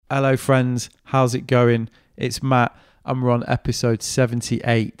Hello friends, how's it going? It's Matt and we're on episode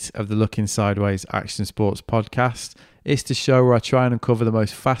 78 of the Looking Sideways Action Sports podcast. It's the show where I try and uncover the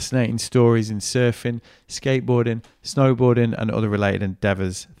most fascinating stories in surfing, skateboarding, snowboarding and other related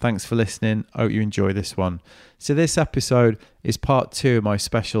endeavours. Thanks for listening. I hope you enjoy this one. So this episode is part 2 of my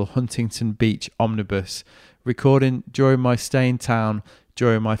special Huntington Beach Omnibus, recording during my stay in town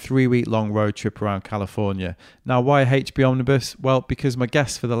during my 3-week-long road trip around California. Now, why a HB Omnibus? Well, because my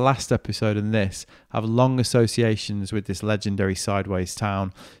guests for the last episode and this have long associations with this legendary Sideways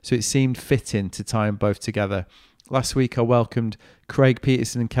town, so it seemed fitting to tie them both together. Last week, I welcomed Craig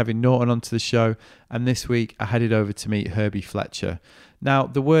Peterson and Kevin Norton onto the show, and this week, I headed over to meet Herbie Fletcher. Now,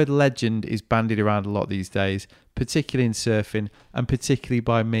 the word legend is bandied around a lot these days, particularly in surfing, and particularly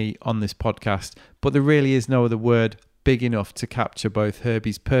by me on this podcast, but there really is no other word big enough to capture both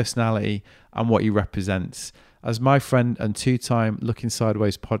Herbie's personality and what he represents. As my friend and 2-time Looking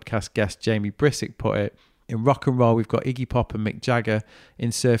Sideways podcast guest Jamie Brisick put it, in rock and roll we've got Iggy Pop and Mick Jagger, in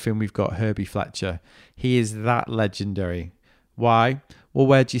surfing we've got Herbie Fletcher. He is that legendary. Why? Well,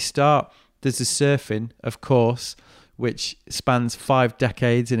 where do you start? There's the surfing, of course, which spans 5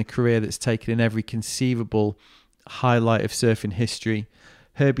 decades in a career that's taken in every conceivable highlight of surfing history.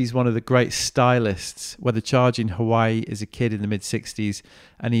 Herbie's one of the great stylists, whether charging Hawaii as a kid in the mid-60s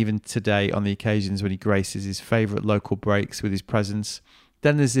and even today on the occasions when he graces his favourite local breaks with his presence.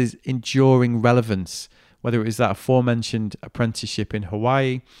 Then there's his enduring relevance, whether it was that aforementioned apprenticeship in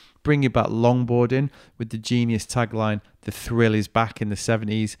Hawaii, bringing back longboarding with the genius tagline, "The thrill is back" in the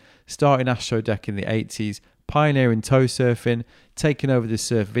 70s, starting Astro Deck in the 80s, pioneering tow surfing, taking over the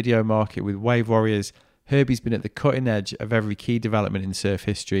surf video market with Wave Warriors. Herbie's been at the cutting edge of every key development in surf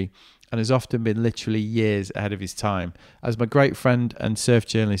history and has often been literally years ahead of his time. As my great friend and surf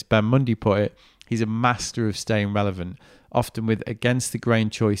journalist Ben Mundy put it, he's a master of staying relevant, often with against-the-grain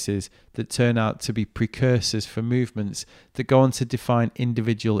choices that turn out to be precursors for movements that go on to define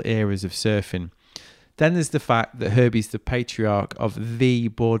individual eras of surfing. Then there's the fact that Herbie's the patriarch of the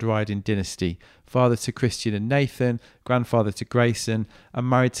board riding dynasty, father to Christian and Nathan, grandfather to Grayson, and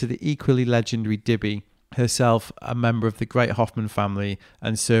married to the equally legendary Dibby, herself a member of the great Hoffman family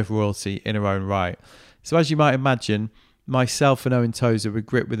and surf royalty in her own right. So as you might imagine, myself and Owen Tozer were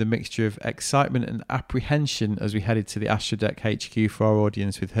gripped with a mixture of excitement and apprehension as we headed to the Astro Deck HQ for our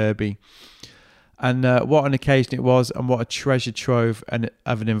audience with Herbie. And what an occasion it was, and what a treasure trove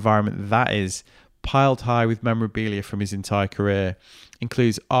of an environment that is, piled high with memorabilia from his entire career.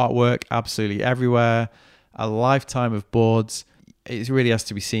 Includes artwork absolutely everywhere, a lifetime of boards. It really has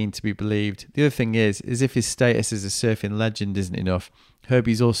to be seen to be believed. The other thing is if his status as a surfing legend isn't enough,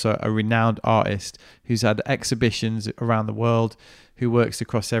 Herbie's also a renowned artist who's had exhibitions around the world, who works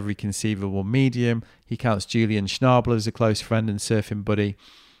across every conceivable medium. He counts Julian Schnabel as a close friend and surfing buddy,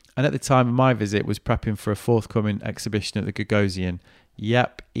 and at the time of my visit was prepping for a forthcoming exhibition at the Gagosian.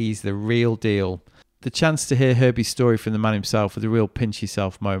 Yep, he's the real deal. The chance to hear Herbie's story from the man himself was a real pinch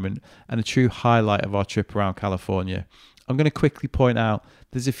yourself moment and a true highlight of our trip around California. I'm going to quickly point out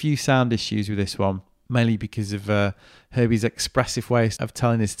there's a few sound issues with this one, mainly because of Herbie's expressive way of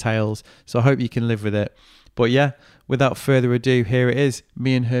telling his tales, so I hope you can live with it. But yeah, without further ado, here it is,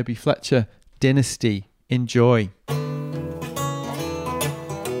 me and Herbie Fletcher, Dynasty. Enjoy.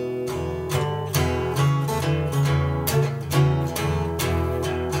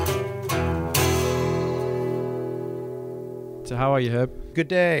 So how are you, Herb? Good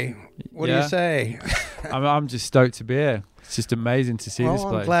day. What do you say? I'm just stoked to be here. It's just amazing to see this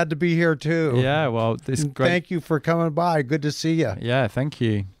place. I'm glad to be here too. Yeah, well, this is great. Thank you for coming by. Good to see you. Yeah, thank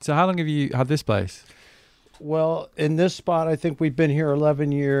you. So how long have you had this place? Well, in this spot, I think we've been here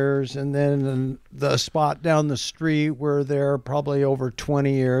 11 years. And then in the spot down the street, we're there probably over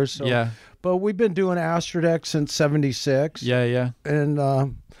 20 years. So, yeah. But we've been doing Astro Deck since 76. Yeah, yeah. And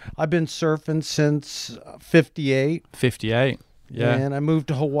I've been surfing since 58. 58. Yeah. And I moved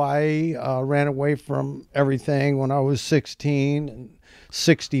to Hawaii, ran away from everything when I was 16 and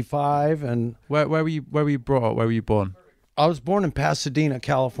 65. And where were you brought up? Where were you born? I was born in Pasadena,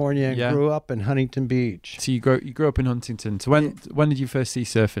 California, and grew up in Huntington Beach. So you grew up in Huntington. So when did you first see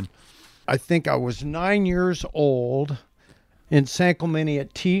surfing? I think I was 9 years old in San Clemente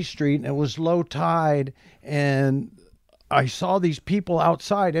at T Street, and it was low tide, and I saw these people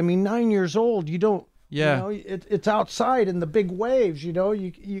outside. I mean, 9 years old, you don't. Yeah, you know, it's outside in the big waves. You know,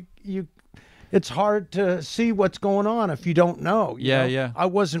 you it's hard to see what's going on if you don't know. You know? Yeah. I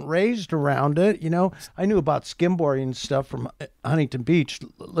wasn't raised around it. You know, I knew about skimboarding and stuff from Huntington Beach,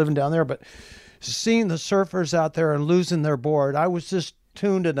 living down there, but seeing the surfers out there and losing their board, I was just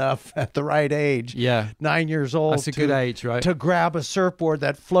tuned enough at the right age. Yeah. 9 years old. That's a good age, right? To grab a surfboard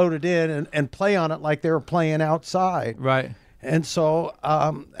that floated in and play on it like they were playing outside. Right. And so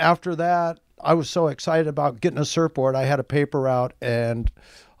after that, I was so excited about getting a surfboard. I had a paper route and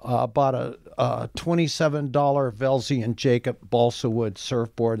bought a $27 Velzy and Jacob balsa wood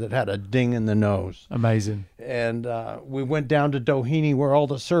surfboard that had a ding in the nose. Amazing. And we went down to Doheny where all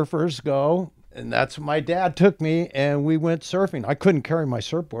the surfers go. And that's when my dad took me and we went surfing. I couldn't carry my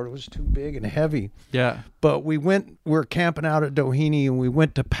surfboard. It was too big and heavy. Yeah. But we were camping out at Doheny and we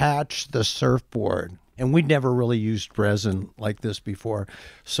went to patch the surfboard. And we'd never really used resin like this before.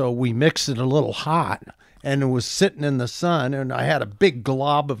 So we mixed it a little hot and it was sitting in the sun. And I had a big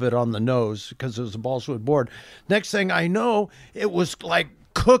glob of it on the nose because it was a balsa wood board. Next thing I know, it was like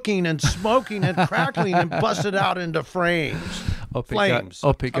cooking and smoking and crackling and busted out into flames. Flames.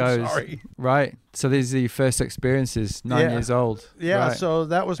 Up it goes. I'm sorry. Right. So these are your first experiences, 9 years old. Yeah. Right. So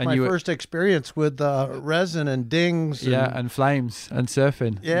that was my first experience with resin and dings. And flames and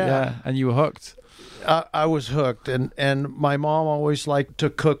surfing. Yeah. And you were hooked. I was hooked. And my mom always liked to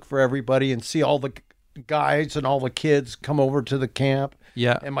cook for everybody and see all the guys and all the kids come over to the camp.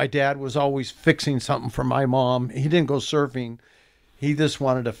 Yeah. And my dad was always fixing something for my mom. He didn't go surfing. He just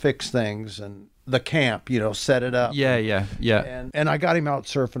wanted to fix things and the camp, set it up. Yeah. And I got him out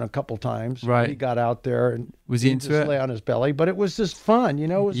surfing a couple times. Right. He got out there and was he into just it? lay on his belly, but it was just fun, it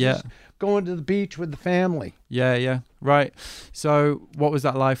was just going to the beach with the family. Yeah. Right. So what was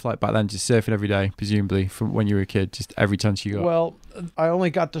that life like back then? Just surfing every day, presumably, from when you were a kid, just every chance you got? Well, I only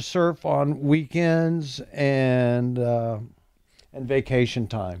got to surf on weekends and vacation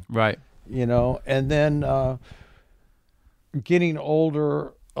time. Right. And then getting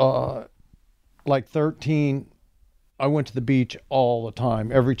older, like 13, I went to the beach all the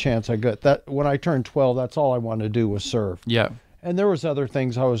time, every chance I got. That when I turned 12, that's all I wanted to do was surf. Yeah. And there was other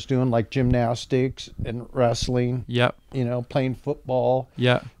things I was doing like gymnastics and wrestling. Yep. Playing football.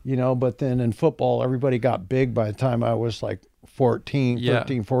 Yeah. But then in football, everybody got big by the time I was like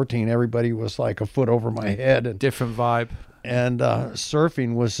 13, 14. Everybody was like a foot over my head. And different vibe. And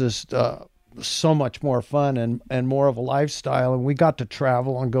surfing was just so much more fun and more of a lifestyle. And we got to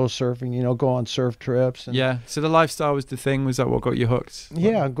travel and go surfing, go on surf trips. And, So the lifestyle was the thing. Was that what got you hooked?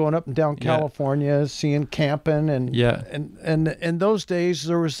 Yeah, going up and down California, seeing camping. And in those days,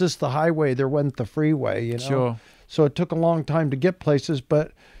 there was just the highway. There wasn't the freeway, Sure. So it took a long time to get places,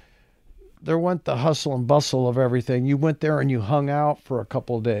 but there wasn't the hustle and bustle of everything. You went there and you hung out for a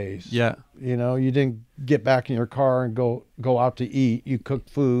couple of days. Yeah. You didn't get back in your car and go out to eat. You cooked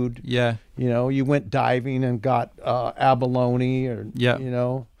food. Yeah. You went diving and got abalone or,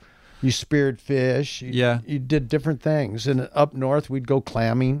 you speared fish. You did different things. And up north, we'd go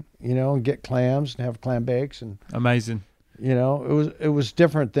clamming, and get clams and have clam bakes. And amazing. It was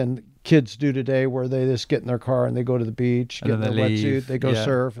different than kids do today where they just get in their car and they go to the beach, get in their wetsuit, they go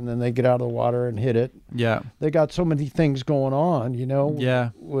surf, and then they get out of the water and hit it. Yeah. They got so many things going on,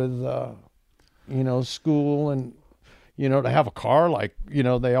 with school and, to have a car like,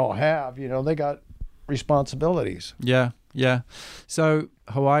 they all have, they got responsibilities. Yeah. Yeah. So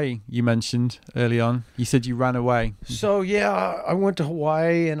Hawaii, you mentioned early on, you said you ran away. So, I went to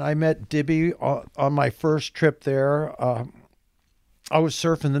Hawaii and I met Dibby on my first trip there. I was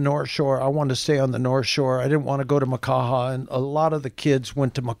surfing the North Shore. I wanted to stay on the North Shore. I didn't want to go to Makaha. And a lot of the kids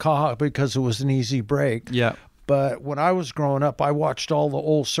went to Makaha because it was an easy break. Yeah. But when I was growing up, I watched all the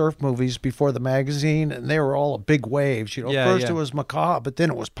old surf movies before the magazine, and they were all big waves. First it was Makaha, but then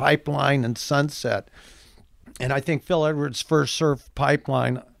it was Pipeline and Sunset. And I think Phil Edwards first surfed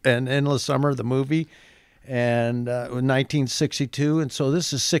Pipeline and Endless Summer, the movie, and in 1962. And so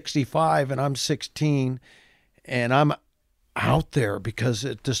this is 65, and I'm 16, and I'm out there because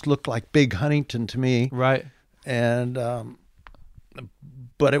it just looked like Big Huntington to me. Right. And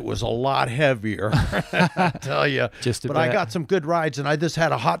but it was a lot heavier, I tell you. But I got some good rides, and I just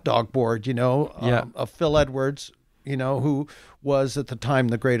had a hot dog board, of Phil Edwards, who was at the time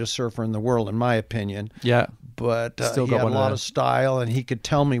the greatest surfer in the world, in my opinion. Yeah. But he had a lot of style, and he could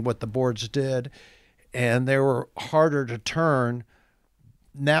tell me what the boards did, and they were harder to turn.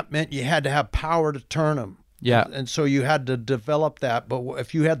 And that meant you had to have power to turn them. Yeah. And so you had to develop that. But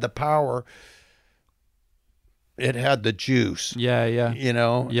if you had the power, it had the juice. Yeah. Yeah.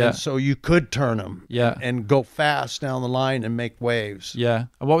 And so you could turn them. Yeah. And go fast down the line and make waves. Yeah.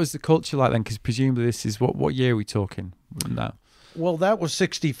 And what was the culture like then? Because presumably this is what year are we talking now? Well, that was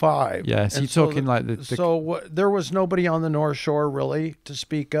 65. Yeah. So you're talking like the So there was nobody on the North Shore really to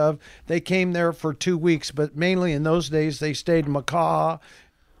speak of. They came there for 2 weeks, but mainly in those days they stayed in Makaha,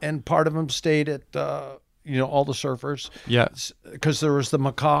 and part of them stayed at all the surfers. Yeah. Because there was the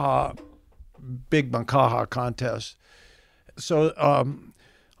big Makaha contest. So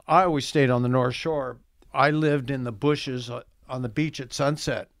I always stayed on the North Shore. I lived in the bushes on the beach at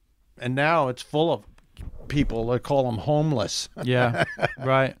sunset, and now it's full of people. They call them homeless. Yeah.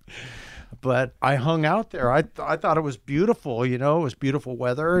 Right. But I hung out there. I thought it was beautiful. It was beautiful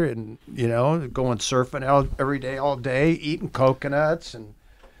weather, and going surfing out every day, all day, eating coconuts, and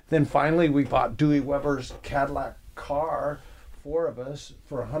then finally we bought Dewey Weber's Cadillac car, 4 of us,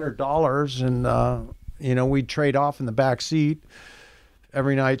 for $100, and we'd trade off in the back seat.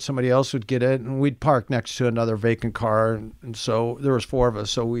 Every night somebody else would get it, and we'd park next to another vacant car, and so there was 4 of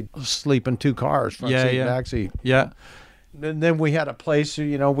us, so we'd sleep in 2 cars, front seat and back seat. Yeah. And then we had a place,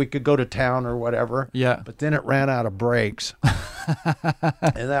 we could go to town or whatever. Yeah. But then it ran out of brakes.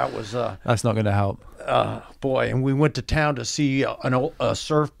 And that was... That's not going to help. Boy, and we went to town to see a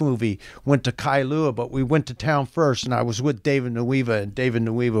surf movie. Went to Kailua, but we went to town first, and I was with David Nuiva, and David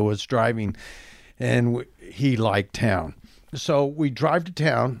Nuiva was driving, and he liked town. So we drive to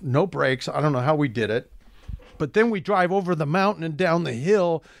town, no brakes. I don't know how we did it. But then we drive over the mountain and down the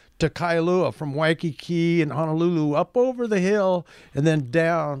hill to Kailua, from Waikiki and Honolulu, up over the hill and then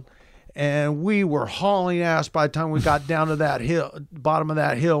down. And we were hauling ass by the time we got down to that hill, bottom of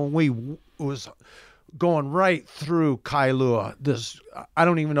that hill, and we was going right through Kailua. I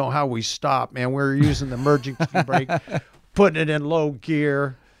don't even know how we stopped, man. We were using the emergency brake, putting it in low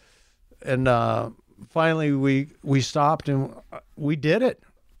gear, and finally we stopped and we did it.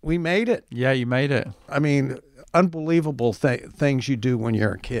 We made it. Yeah, you made it. I mean, unbelievable things you do when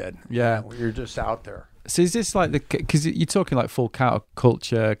you're a kid. Yeah. You're just out there. So is this like because you're talking like full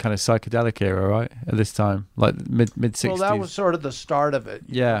counterculture kind of psychedelic era, right? At this time, like mid 60s. Well, that was sort of the start of it.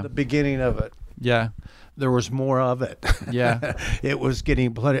 Yeah. The beginning of it. Yeah. There was more of it. Yeah. It was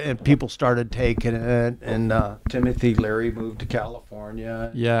getting, and people started taking it, and Timothy Leary moved to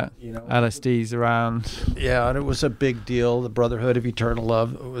California. Yeah. LSD's around. Yeah, and it was a big deal. The Brotherhood of Eternal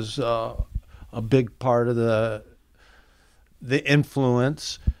Love was a big part of the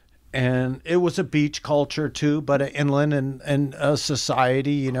influence. And it was a beach culture too, but an inland and a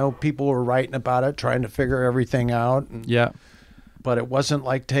society, people were writing about it, trying to figure everything out. Yeah. But it wasn't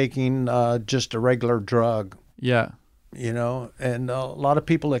like taking just a regular drug. Yeah. And a lot of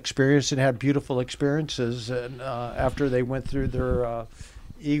people experienced and had beautiful experiences. And after they went through their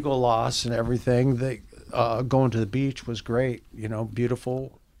ego loss and everything, going to the beach was great,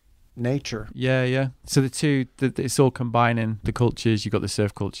 beautiful nature. Yeah. So the two, it's all combining the cultures. You've got the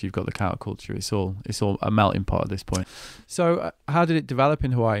surf culture, you've got the counterculture. It's all a melting pot at this point. So how did it develop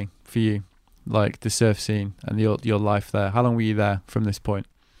in Hawaii for you, like the surf scene and your life there? How long were you there from this point?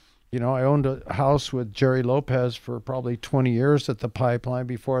 I owned a house with Jerry Lopez for probably 20 years at the Pipeline.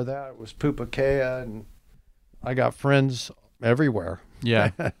 Before that, it was Pupukea, and I got friends everywhere.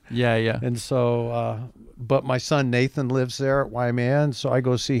 Yeah. Yeah. And so, but my son Nathan lives there at Waimea, so I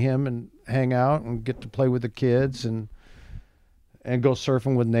go see him and hang out and get to play with the kids and go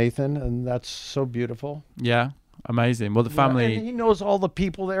surfing with Nathan, and that's so beautiful. Yeah, amazing. Well, the family... and he knows all the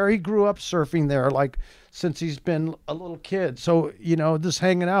people there. He grew up surfing there, like, since he's been a little kid. So, just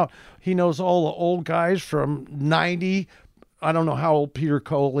hanging out. He knows all the old guys from 90. I don't know how old Peter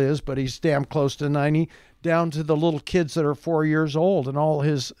Cole is, but he's damn close to 90. Down to the little kids that are 4 years old and all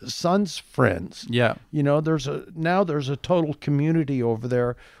his son's friends. Yeah. There's a total community over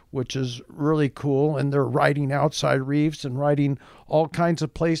there, which is really cool. And they're riding outside reefs and riding all kinds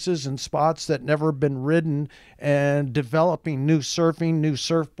of places and spots that never been ridden, and developing new surfing, new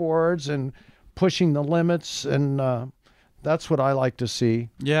surfboards, and pushing the limits. And that's what I like to see.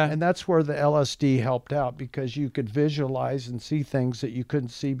 Yeah. And that's where the LSD helped out, because you could visualize and see things that you couldn't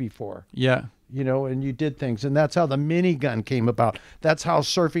see before. Yeah. And you did things. And that's how the minigun came about. That's how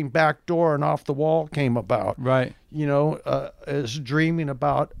surfing backdoor and off the wall came about. Right. Is dreaming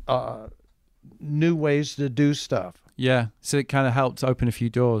about new ways to do stuff. Yeah. So it kind of helped open a few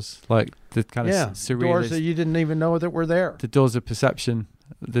doors, like the kind of surrealist... doors that you didn't even know that were there. The doors of perception,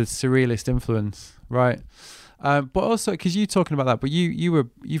 the surrealist influence. Right. But also, because you're talking about that, but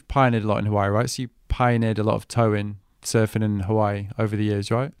you've pioneered a lot in Hawaii, right? So you pioneered a lot of tow-in surfing in Hawaii over the years,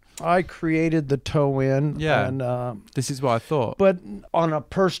 right? I created the tow-in. Yeah. And, this is what I thought. But on a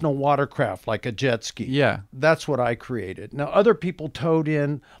personal watercraft, like a jet ski. Yeah. That's what I created. Now, other people towed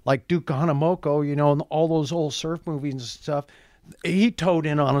in, like Duke Hanamoko, and all those old surf movies and stuff. He towed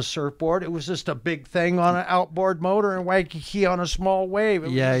in on a surfboard. It was just a big thing on an outboard motor in Waikiki on a small wave.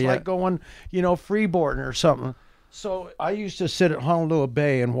 It was like going, freeboarding or something. So I used to sit at Honolulu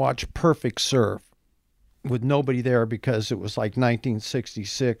Bay and watch Perfect Surf. with nobody there because it was like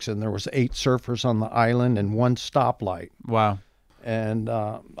 1966 and there was 8 surfers on the island and 1 stoplight. Wow. And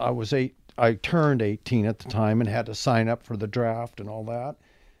I turned 18 at the time and had to sign up for the draft and all that.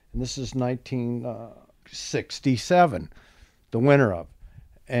 And this is 1967, the winter of.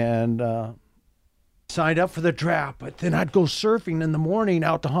 And signed up for the draft, but then I'd go surfing in the morning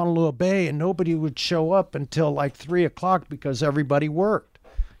out to Honolulu Bay and nobody would show up until like 3 o'clock because everybody worked.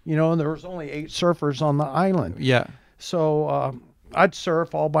 And there was only 8 surfers on the island. Yeah. So I'd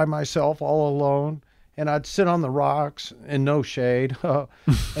surf all by myself, all alone, and I'd sit on the rocks in no shade,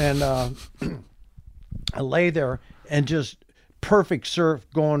 and I lay there and just perfect surf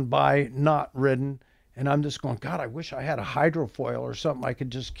going by, not ridden, and I'm just going, God, I wish I had a hydrofoil or something I could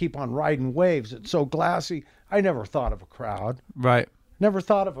just keep on riding waves. It's so glassy. I never thought of a crowd. Right. Never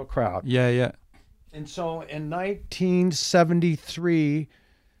thought of a crowd. Yeah, yeah. And so in 1973,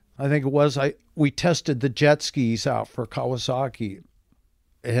 I think it was, we tested the jet skis out for Kawasaki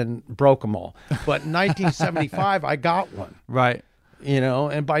and broke them all. But in 1975, I got one. Right.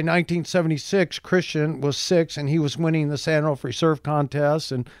 And by 1976, Christian was 6 and he was winning the San Onofre Surf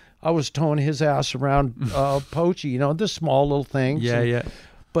Contest, and I was towing his ass around Pochi, the small little things. Yeah, yeah.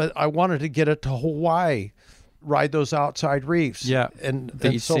 But I wanted to get it to Hawaii, ride those outside reefs. Yeah. And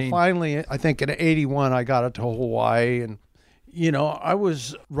so finally, I think in 81, I got it to Hawaii, and I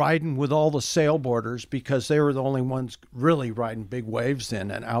was riding with all the sailboarders because they were the only ones really riding big waves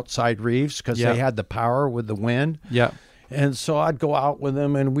then and outside reefs because they had the power with the wind. Yeah. And so I'd go out with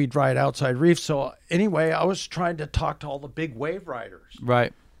them and we'd ride outside reefs. So anyway, I was trying to talk to all the big wave riders.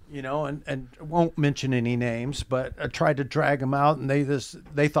 Right. And won't mention any names, but I tried to drag them out, and they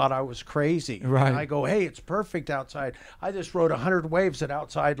thought I was crazy. Right. And I go, hey, it's perfect outside. I just rode 100 waves at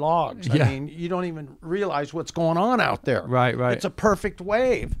outside logs. Yeah. I mean, you don't even realize what's going on out there. Right, right. It's a perfect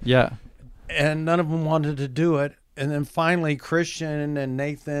wave. Yeah. And none of them wanted to do it. And then finally, Christian and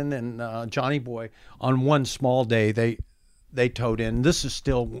Nathan and Johnny Boy, on one small day, they towed in. This is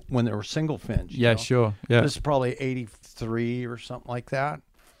still when there were single fins. Yeah, sure. Yeah. This is probably 83 or something like that.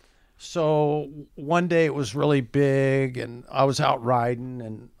 So one day it was really big, and I was out riding,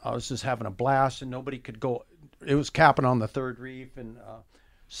 and I was just having a blast, and nobody could go. It was capping on the 3rd reef, and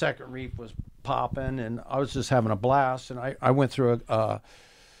 2nd reef was popping, and I was just having a blast. And I went through a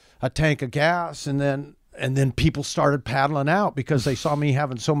tank of gas, and then people started paddling out because they saw me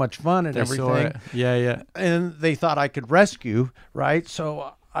having so much fun and everything. Saw it. Yeah, yeah. And they thought I could rescue, right?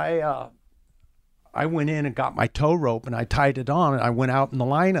 So I went in and got my tow rope and I tied it on and I went out in the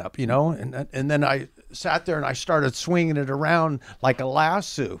lineup, and then I sat there and I started swinging it around like a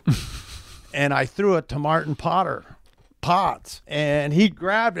lasso. And I threw it to Martin Potts, and he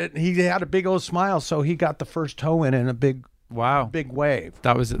grabbed it and he had a big old smile. So he got the first tow in a big wave.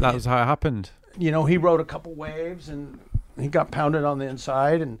 That was how it happened. He rode a couple waves and he got pounded on the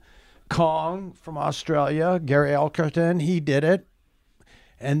inside. And Kong from Australia, Gary Elkerton, he did it.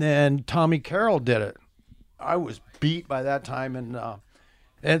 And then Tommy Carroll did it. I was beat by that time.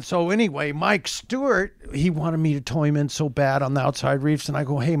 And so anyway, Mike Stewart, he wanted me to tow him in so bad on the outside reefs. And I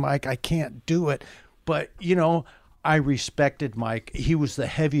go, hey, Mike, I can't do it. But, I respected Mike. He was the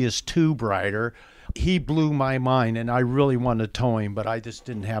heaviest tube rider. He blew my mind, and I really wanted to tow him, but I just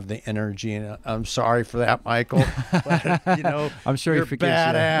didn't have the energy. And I'm sorry for that, Michael. But, I'm sure you're he forgives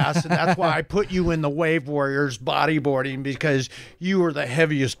badass, you. and that's why I put you in the Wave Warriors bodyboarding, because you were the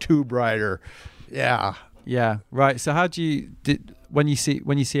heaviest tube rider. Yeah. Yeah. Right. So how do you when you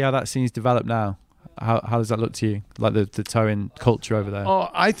see how that scene's developed now? How does that look to you? Like the tow-in culture over there? Oh,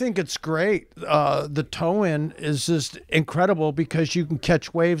 I think it's great. The tow-in is just incredible because you can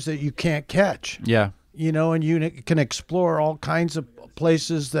catch waves that you can't catch. Yeah. And you can explore all kinds of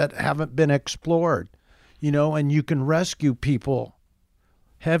places that haven't been explored, and you can rescue people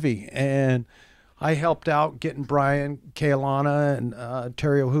heavy. And I helped out getting Brian Kailana and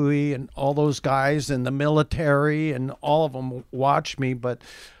Terry Ohui and all those guys, and the military, and all of them watched me. But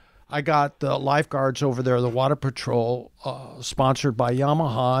I got the lifeguards over there, the Water Patrol, sponsored by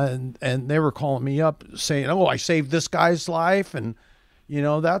Yamaha, and they were calling me up saying, oh, I saved this guy's life, and,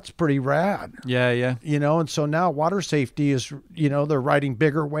 that's pretty rad. Yeah, yeah. And so now water safety is, they're riding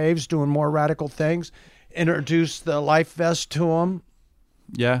bigger waves, doing more radical things, introduce the life vest to them.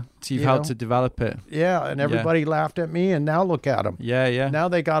 Yeah, so you've helped to develop it. Yeah, and everybody laughed at me, and now look at them. Yeah, yeah. Now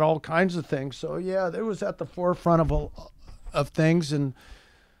they got all kinds of things. So, yeah, it was at the forefront of things, and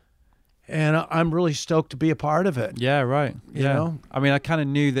I'm really stoked to be a part of it. Yeah, right. Yeah. I mean, I kind of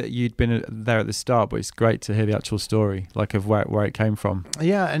knew that you'd been there at the start, but it's great to hear the actual story, like of where it came from.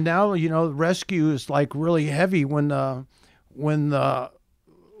 Yeah, and now, rescue is like really heavy when the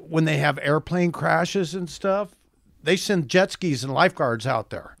when they have airplane crashes and stuff, they send jet skis and lifeguards out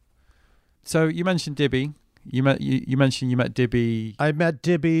there. So you mentioned Dibby. You mentioned you met Dibby. I met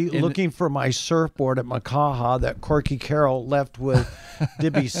Dibby looking for my surfboard at Makaha that Corky Carroll left with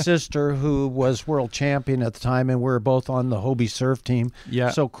Dibby's sister, who was world champion at the time, and we were both on the Hobie surf team. Yeah.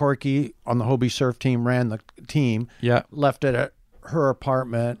 So Corky on the Hobie surf team ran the team. Yeah. Left it at her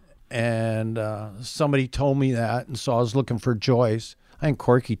apartment, and somebody told me that, and so I was looking for Joyce. I think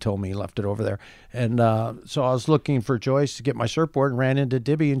Corky told me he left it over there. And so I was looking for Joyce to get my surfboard and ran into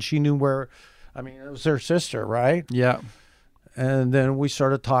Dibby, and she knew where. I mean, it was her sister, right? Yeah. And then we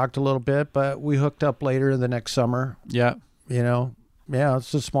sort of talked a little bit, but we hooked up later the next summer. Yeah. You know, yeah,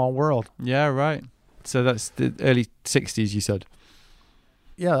 it's a small world. Yeah, right. So that's the early 60s, you said?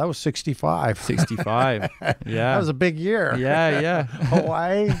 Yeah, that was 65. 65. Yeah. That was a big year. Yeah, yeah.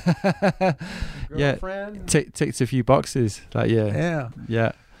 Hawaii. Yeah. Girlfriend. Ticked a few boxes that year. Yeah.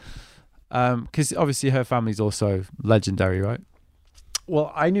 Yeah. Because obviously her family's also legendary, right?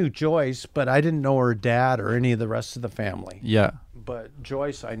 Well, I knew Joyce, but I didn't know her dad or any of the rest of the family. Yeah. But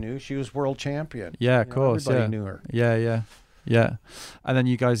Joyce, I knew. She was world champion. Yeah, of course. Everybody knew her. Yeah, yeah, yeah. And then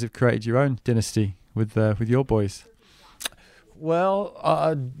you guys have created your own dynasty with your boys. Well,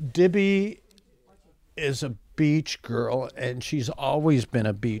 Dibby is a beach girl, and she's always been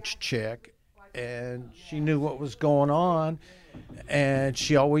a beach chick, and she knew what was going on, and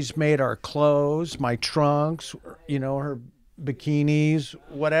she always made our clothes, my trunks, you know, her bikinis,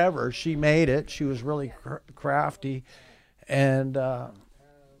 whatever. She made it. She was really crafty, and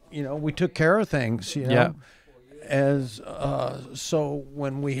you know, we took care of things, you know. Yeah. As so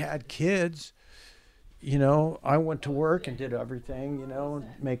when we had kids, you know, I went to work and did everything, you know,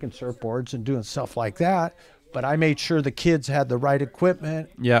 making surfboards and doing stuff like that. But I made sure the kids had the right equipment.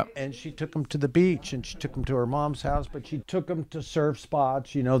 Yeah. And she took them to the beach, and she took them to her mom's house, but she took them to surf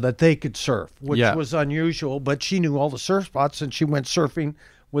spots, you know, that they could surf, which was unusual. But she knew all the surf spots, and she went surfing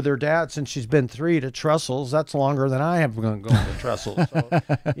with her dad since she's been 3 to Trestles. That's longer than I have been going to Trestles. So,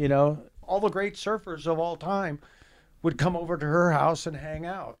 you know, all the great surfers of all time would come over to her house and hang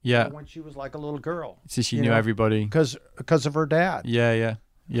out. Yeah. You know, when she was like a little girl. So she knew everybody. Because of her dad. Yeah, yeah,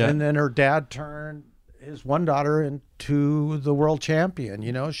 yeah. And then her dad turned his one daughter into the world champion.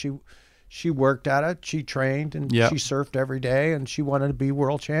 You know, she worked at it, she trained, and she surfed every day, and she wanted to be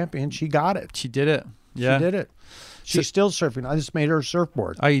world champion. She got it. She did it. Yeah. She did it. She's still surfing. I just made her a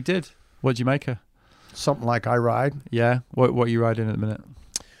surfboard. Oh, you did? What'd you make her? Something like I ride. Yeah. What are you riding at the minute?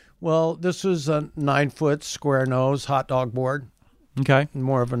 Well, this was a 9-foot square nose hot dog board. Okay.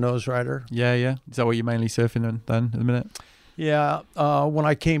 More of a nose rider. Yeah, yeah. Is that what you're mainly surfing then at the minute? Yeah. When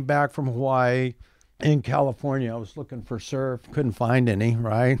I came back from Hawaii, in California, I was looking for surf, couldn't find any,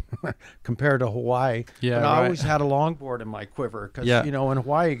 right? Compared to Hawaii. Yeah, but I always had a longboard in my quiver because, you know, in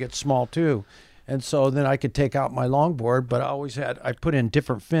Hawaii it gets small too. And so then I could take out my longboard, but I put in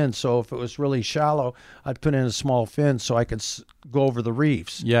different fins. So if it was really shallow, I'd put in a small fin so I could go over the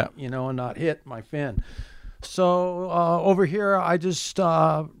reefs, you know, and not hit my fin. So over here, I just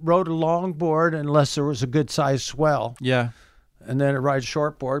rode a longboard unless there was a good sized swell. Yeah. And then I ride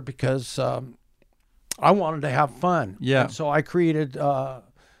shortboard because I wanted to have fun. Yeah. And so I created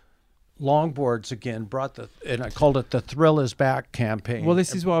longboards again, and I called it the Thrill Is Back campaign. Well,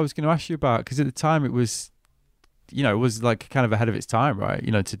 this is what I was going to ask you about, because at the time it was, you know, it was like kind of ahead of its time, right?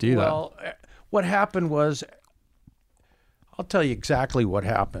 You know, to do that. Well, what happened was, I'll tell you exactly what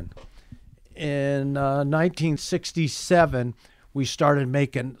happened. In 1967, we started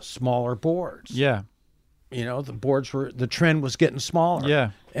making smaller boards. Yeah. You know, the trend was getting smaller. Yeah.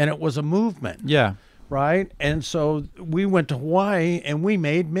 And it was a movement. Yeah. Right? And so we went to Hawaii and we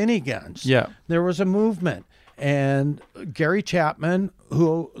made miniguns. Yeah. There was a movement. And Gary Chapman,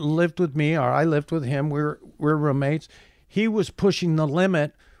 who lived with me, or I lived with him, we're roommates, he was pushing the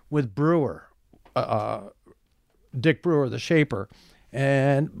limit with Brewer, Dick Brewer, the shaper.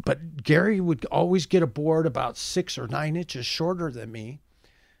 But Gary would always get a board about 6 or 9 inches shorter than me.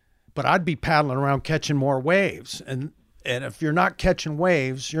 But I'd be paddling around catching more waves. And if you're not catching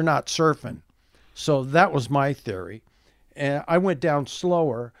waves, you're not surfing. So that was my theory. And I went down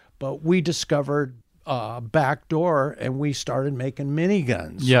slower, but we discovered back door and we started making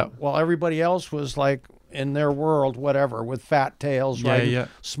miniguns. Yeah. While everybody else was like in their world, whatever, with fat tails, right?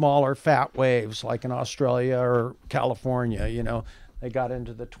 Smaller fat waves like in Australia or California, you know. They got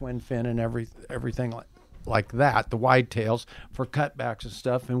into the twin fin and everything like that, the wide tails for cutbacks and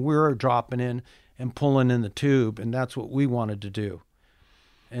stuff. And we were dropping in and pulling in the tube, and that's what we wanted to do.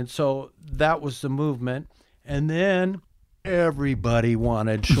 And so that was the movement. And then everybody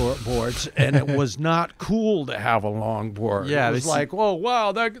wanted shortboards, and it was not cool to have a longboard. Yeah, it was like, oh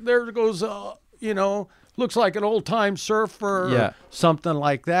wow, there goes, looks like an old time surfer, or something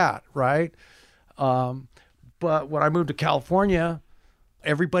like that, right? But when I moved to California,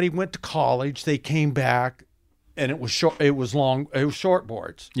 everybody went to college. They came back, and it was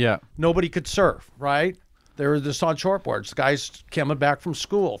shortboards. Yeah. Nobody could surf, right? They were just on shortboards. The guys coming back from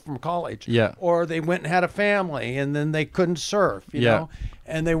school, from college. Yeah. Or they went and had a family, and then they couldn't surf, you know?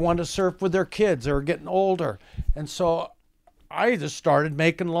 And they wanted to surf with their kids. They were getting older. And so I just started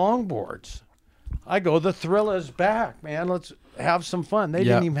making longboards. I go, the thrill is back, man. Let's have some fun. They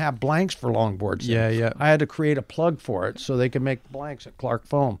didn't even have blanks for longboards then. Yeah. I had to create a plug for it so they could make blanks at Clark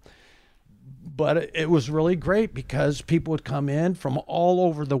Foam. But it was really great because people would come in from all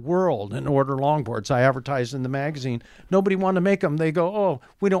over the world and order longboards. I advertised in the magazine. Nobody wanted to make them. They go, oh,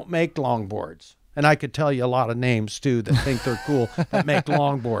 we don't make longboards. And I could tell you a lot of names, too, that think they're cool, that make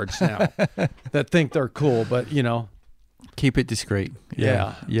longboards now, that think they're cool. But, you know. Keep it discreet.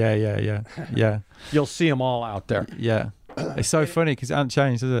 Yeah. You'll see them all out there. Yeah. It's so funny because it hasn't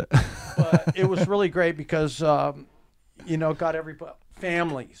changed, has it? But it was really great because, got everybody,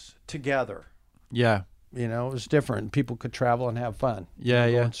 families together. Yeah. You know, it was different. People could travel and have fun.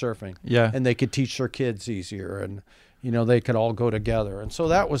 Going surfing. Yeah. And they could teach their kids easier, and, they could all go together. And so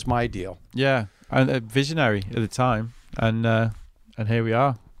that was my deal. Yeah. And a visionary at the time. And here we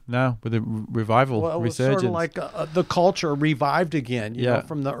are now with a revival, resurgence. Well, it was sort of like the culture revived again, you know,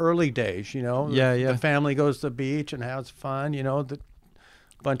 from the early days, The family goes to the beach and has fun, the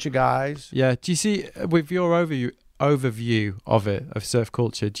bunch of guys. Yeah. Do you see, with your overview of it, of surf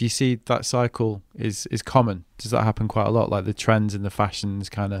culture, do you see that cycle is common? Does that happen quite a lot? Like the trends and the fashions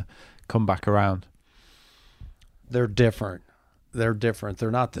kind of come back around? They're different.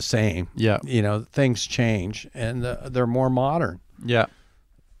 They're not the same. Yeah. Things change, and they're more modern. Yeah.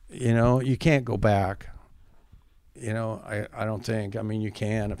 You can't go back. I don't think. I mean, you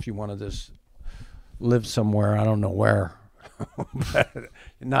can if you want to just live somewhere. I don't know where. But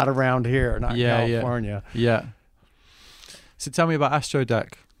not around here, not in California. Yeah. So tell me about Astro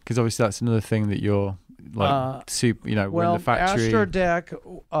Deck, because obviously that's another thing that you're like super, we're in the factory. Astro Deck,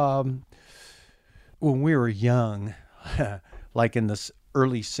 when we were young, like in the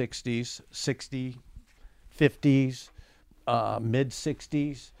early 60s, 50s, mid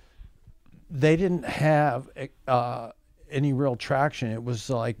 60s, they didn't have any real traction. It was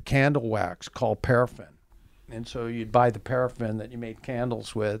like candle wax called paraffin. And so you'd buy the paraffin that you made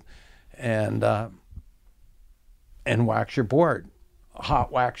candles with and wax your board. A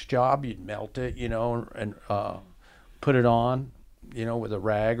hot wax job, you'd melt it, and put it on, with a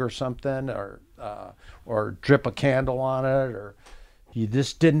rag or something, or drip a candle on it, or you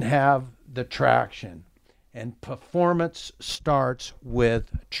just didn't have the traction. And performance starts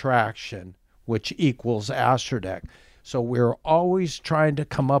with traction, which equals Astro Deck. So we're always trying to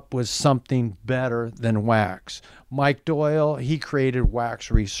come up with something better than wax. Mike Doyle, he created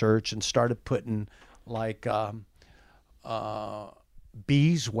wax research and started putting like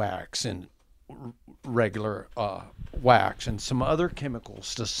beeswax in regular wax and some other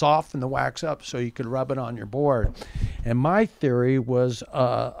chemicals to soften the wax up so you could rub it on your board. And my theory was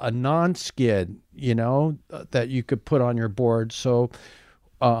a non-skid, that you could put on your board. So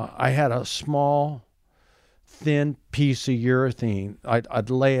I had a small, thin piece of urethane. I'd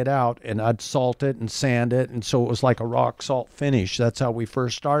lay it out and I'd salt it and sand it, and so it was like a rock salt finish. That's how we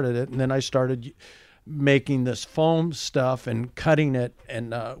first started it. And then I started making this foam stuff and cutting it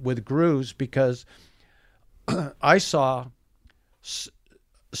and with grooves, because I saw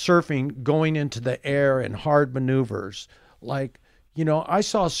surfing going into the air in hard maneuvers. Like, I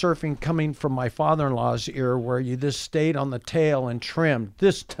saw surfing coming from my father-in-law's era, where you just stayed on the tail and trimmed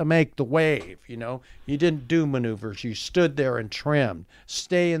this to make the wave. You didn't do maneuvers. You stood there and trimmed,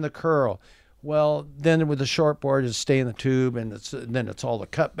 stay in the curl. Well, then with the shortboard, is stay in the tube, and then it's all the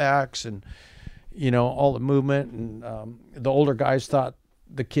cutbacks and all the movement. And the older guys thought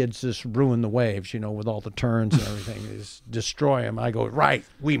the kids just ruin the waves, with all the turns and everything, just destroy them. I go, right,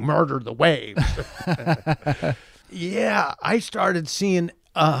 we murdered the waves. Yeah, I started seeing,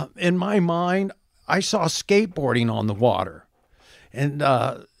 in my mind, I saw skateboarding on the water. And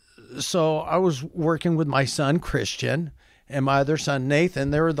so I was working with my son, Christian, and my other son,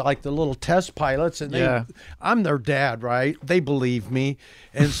 Nathan. They were like the little test pilots, and I'm their dad, right? They believe me.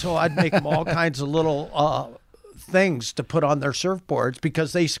 And so I'd make them all kinds of little things to put on their surfboards,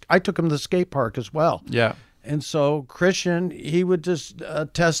 because I took them to the skate park as well. Yeah. And so Christian, he would just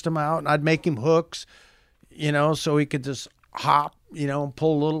test them out, and I'd make him hooks, so he could just hop, and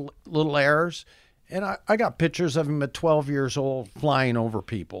pull little airs. And I got pictures of him at 12 years old flying over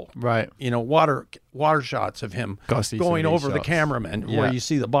people. Right. Water shots of him Gotta see some going of these over the shots. cameraman Yeah. where you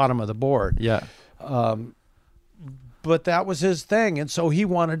see the bottom of the board. Yeah. But that was his thing. And so he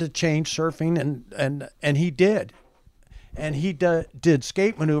wanted to change surfing, and he did. And he did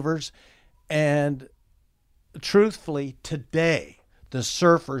skate maneuvers. And truthfully, today, the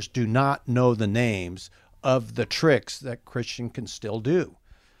surfers do not know the names of the tricks that Christian can still do.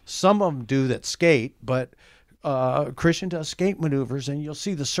 Some of them do that skate, but Christian does skate maneuvers, and you'll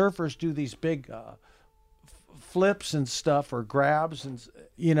see the surfers do these big flips and stuff, or grabs, and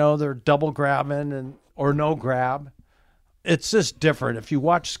they're double grabbing or no grab. It's just different. If you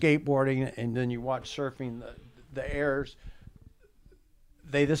watch skateboarding and then you watch surfing, the airs,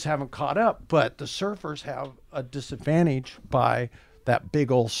 they just haven't caught up. But the surfers have a disadvantage by that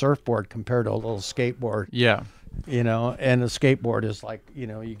big old surfboard compared to a little skateboard. Yeah. And a skateboard is like,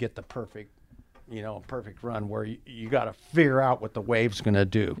 you get the perfect run where you got to figure out what the wave's going to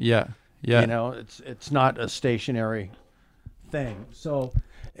do. Yeah. Yeah. It's not a stationary thing. So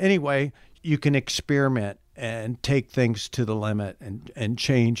anyway, you can experiment and take things to the limit and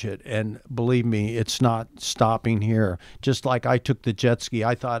change it. And believe me, it's not stopping here. Just like I took the jet ski,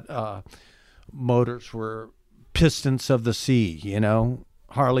 I thought motors were pistons of the sea,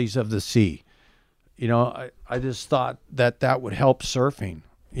 Harleys of the sea. I just thought that would help surfing,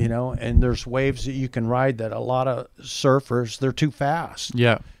 and there's waves that you can ride that a lot of surfers, they're too fast.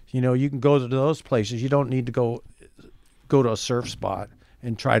 Yeah. You can go to those places. You don't need to go to a surf spot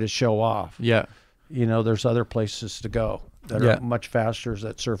and try to show off. Yeah. There's other places to go that are much faster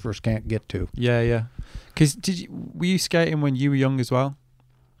that surfers can't get to. Yeah. Yeah. Because were you skating when you were young as well?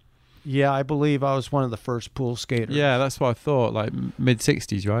 Yeah, I believe I was one of the first pool skaters. Yeah, that's what I thought. Like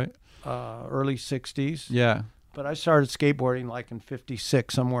mid-60s, right? Early 60s. Yeah. But I started skateboarding like in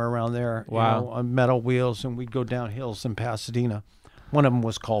 56, somewhere around there. Wow. On metal wheels, and we'd go down hills in Pasadena. One of them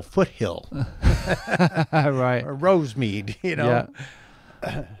was called Foothill. Right. Or Rosemead, Yeah.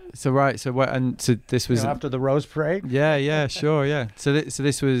 So this was after the Rose Parade. Yeah, sure, yeah. So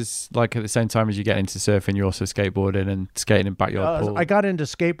this was like at the same time as you get into surfing, you're also skateboarding and skating in backyard pool. I got into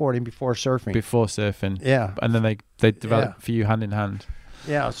skateboarding before surfing. Before surfing, Yeah. and then they developed for you hand in hand.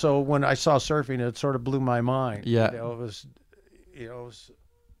 Yeah, so when I saw surfing, it sort of blew my mind. Yeah. It was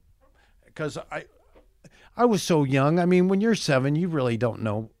because I was so young. I mean, when you're 7, you really don't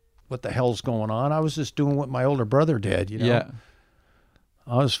know what the hell's going on. I was just doing what my older brother did, Yeah.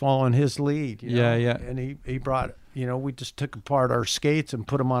 I was following his lead. Yeah. And he brought, we just took apart our skates and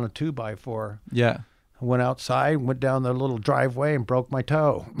put them on a 2x4. Yeah. I went outside, went down the little driveway and broke my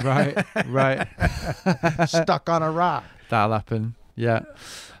toe. Right. Stuck on a rock. That'll happen. Yeah.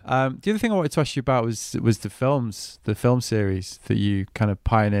 The other thing I wanted to ask you about was the film series that you kind of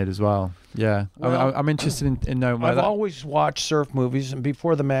pioneered as well. Yeah. Well, I'm interested in knowing where I've always watched surf movies, and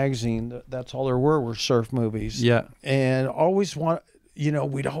before the magazine, that's all there were surf movies. Yeah. And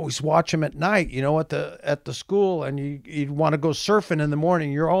we'd always watch them at night, at the school, and you'd want to go surfing in the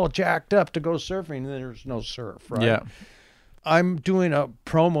morning. You're all jacked up to go surfing, and there's no surf, right? Yeah. I'm doing a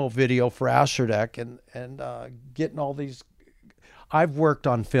promo video for Astrodeck and getting all these. I've worked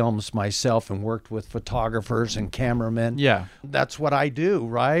on films myself and worked with photographers and cameramen. Yeah. That's what I do,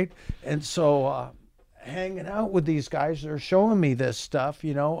 right? And so hanging out with these guys, they're showing me this stuff,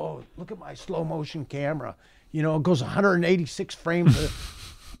 oh, look at my slow motion camera. It goes 186 frames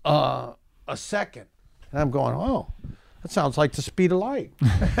a second. And I'm going, oh, that sounds like the speed of light.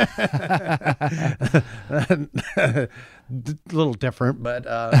 A little different, but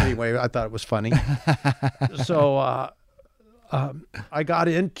anyway, I thought it was funny. So I got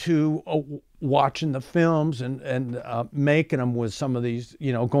into watching the films and making them with some of these,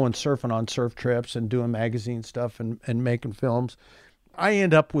 going surfing on surf trips and doing magazine stuff and making films. I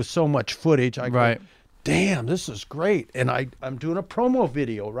end up with so much footage. I go, damn, this is great. And I'm doing a promo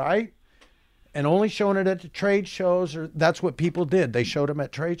video, right? And only showing it at the trade shows, or that's what people did. They showed them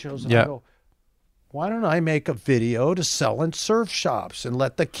at trade shows. And I go, why don't I make a video to sell in surf shops and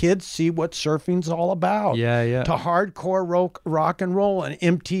let the kids see what surfing's all about? Yeah. To hardcore rock and roll, and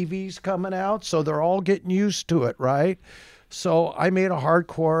MTV's coming out, so they're all getting used to it, right? So I made a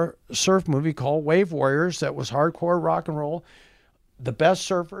hardcore surf movie called Wave Warriors that was hardcore rock and roll, the best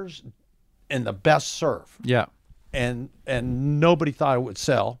surfers and the best surf. Yeah. And nobody thought it would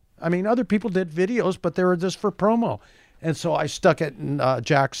sell. I mean, other people did videos, but they were just for promo. And so I stuck it in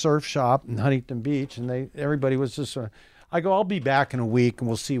Jack's Surf Shop in Huntington Beach, and everybody was just I go, I'll be back in a week and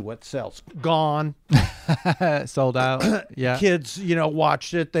we'll see what sells. Gone. Sold out. Yeah. Kids,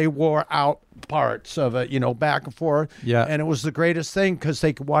 watched it. They wore out parts of it, back and forth. Yeah. And it was the greatest thing because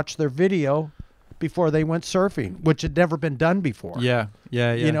they could watch their video before they went surfing, which had never been done before. Yeah.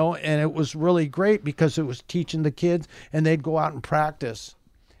 You know, and it was really great because it was teaching the kids, and they'd go out and practice.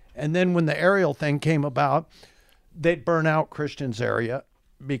 And then when the aerial thing came about, they'd burn out Christian's area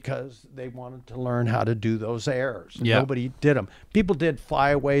because they wanted to learn how to do those airs. Yeah. Nobody did them. People did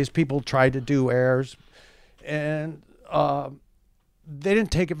flyaways. People tried to do airs. And they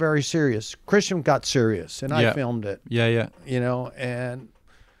didn't take it very serious. Christian got serious, and I filmed it. Yeah. You know, and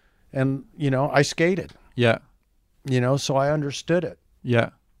you know, I skated. Yeah. You know, so I understood it. Yeah.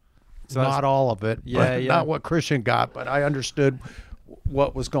 So Not all of it. Yeah. Not what Christian got, but I understood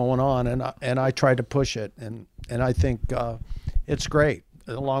what was going on, and I tried to push it, and I think it's great,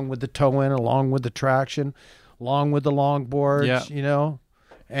 along with the tow-in, along with the traction, along with the longboards, you know,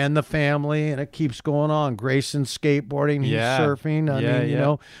 and the family, and it keeps going on. Grayson's skateboarding, he's surfing. I mean, you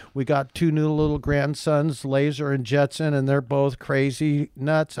know, we got 2 new little grandsons, Laser and Jetson, and they're both crazy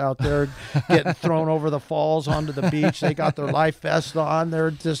nuts out there getting thrown over the falls onto the beach. They got their life vests on.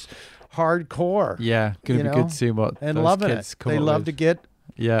 They're just hardcore. Yeah, gonna be good to see what and those loving kids it. come They up love with. to get.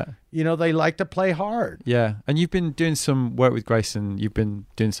 Yeah. You know, they like to play hard. Yeah, and you've been doing some work with Grayson. You've been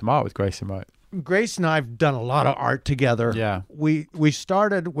doing some art with Grayson, right? Grace and I've done a lot of art together. Yeah. We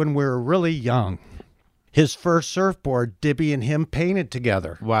started when we were really young. His first surfboard, Dibby and him painted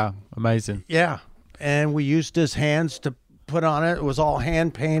together. Wow, amazing. Yeah. And we used his hands to put on it. It was all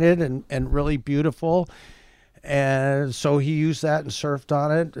hand painted and really beautiful. And so he used that and surfed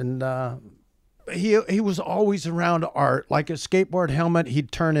on it. And he was always around art. Like a skateboard helmet,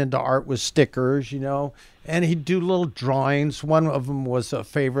 he'd turn into art with stickers, you know, and he'd do little drawings. One of them was a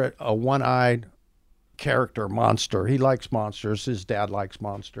favorite, a one-eyed character, monster. He likes monsters. His dad likes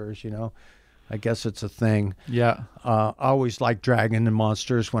monsters, you know. I guess it's a thing. Yeah. I always liked dragon and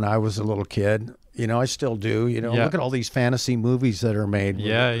monsters when I was a little kid. You know, I still do. You know, look at all these fantasy movies that are made.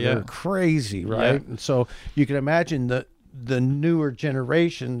 They're crazy, right? Yeah. And so you can imagine the newer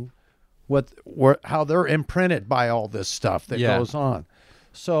generation, how they're imprinted by all this stuff that goes on.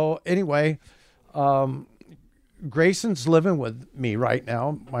 So anyway, Grayson's living with me right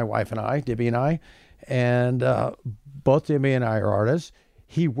now, my wife and I, Dibby and I, and both Dibby and I are artists.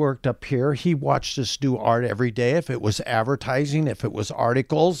 He worked up here. He watched us do art every day. If it was advertising, if it was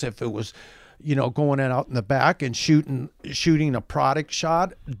articles, if it was, you know, going out in the back and shooting a product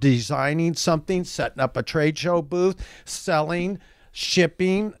shot, designing something, setting up a trade show booth, selling,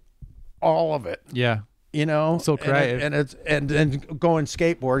 shipping, all of it. Yeah. You know, so creative, and then going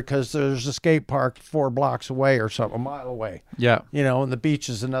skateboard because there's a skate park 4 blocks away or something, a mile away. Yeah, you know, and the beach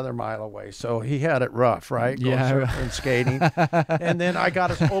is another mile away. So he had it rough, right? Going surfing and skating, and then I got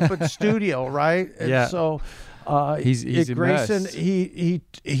his open studio, right? And so he's Grayson, immersed.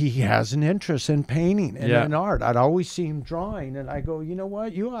 he has an interest in painting and Yeah. in art. I'd always see him drawing, and I go, you know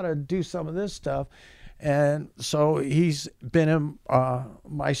what, you ought to do some of this stuff. And so he's been in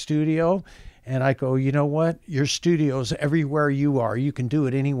my studio. And I go, you know what? Your studio's everywhere you are. You can do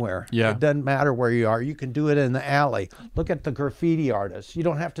it anywhere. Yeah. It doesn't matter where you are. You can do it in the alley. Look at the graffiti artists. You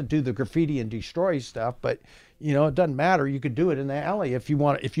don't have to do the graffiti and destroy stuff, but, you know, it doesn't matter. You could do it in the alley if you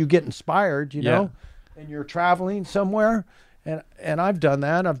want. If you get inspired, you know, and you're traveling somewhere. And I've done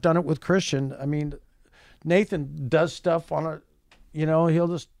that. I've done it with Christian. I mean, Nathan does stuff on a, you know, he'll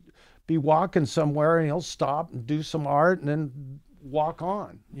just be walking somewhere and he'll stop and do some art and then walk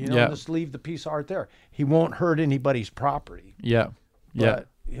on, you know, just leave the piece of art there. He won't hurt anybody's property. Yeah. But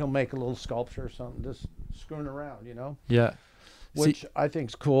he'll make a little sculpture or something, just screwing around, you know. Yeah. Which I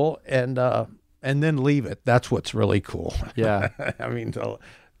think's cool, and then leave it. That's what's really cool. Yeah. I mean, to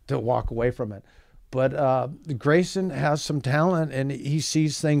walk away from it. But Grayson has some talent, and he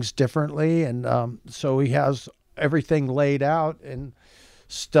sees things differently, and so he has everything laid out and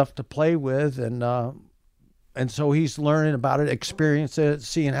stuff to play with, and so he's learning about it, experiencing it,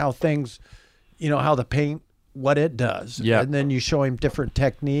 seeing how things, you know, how the paint, what it does. Yeah. And then you show him different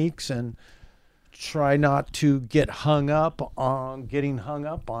techniques and try not to get getting hung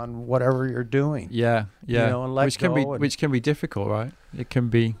up on whatever you're doing. Yeah. Yeah. You know, and let which can be difficult, right? It can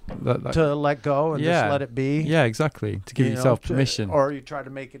be to let go and just let it be. Yeah, exactly. To give yourself permission. Or you try to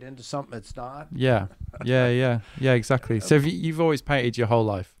make it into something it's not. Yeah. Yeah, exactly. So you've always painted your whole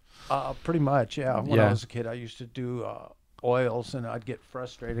life? Pretty much, yeah. When I was a kid, I used to do oils, and I'd get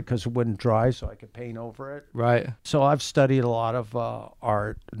frustrated because it wouldn't dry, so I could paint over it. Right. So I've studied a lot of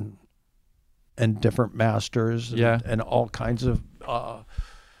art and different masters, and all kinds of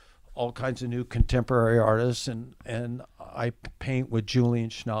new contemporary artists, and I paint with Julian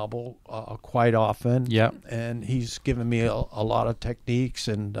Schnabel quite often. Yeah. And he's given me a lot of techniques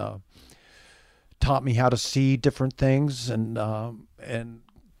and taught me how to see different things and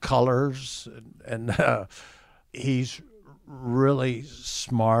colors, and he's really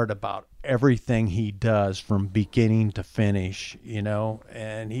smart about everything he does from beginning to finish,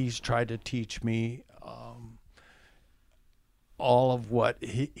 and he's tried to teach me all of what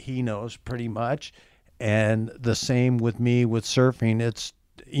he knows pretty much. And the same with me with surfing. It's,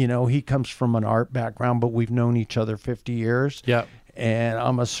 he comes from an art background, but we've known each other 50 years. Yeah. And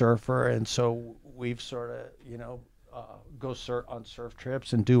I'm a surfer. And so we've sort of, go on surf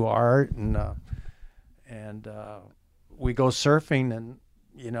trips and do art. And we go surfing, and,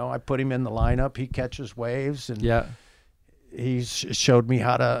 I put him in the lineup. He catches waves. And Yeah. he's showed me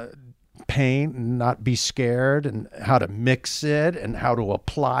how to paint and not be scared, and how to mix it, and how to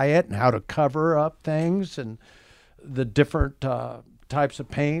apply it, and how to cover up things, and the different types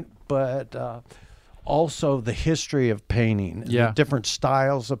of paint, but also the history of painting, and the different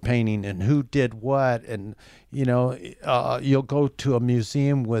styles of painting, and who did what. And you'll go to a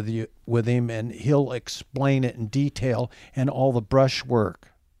museum with him, and he'll explain it in detail, and all the brush work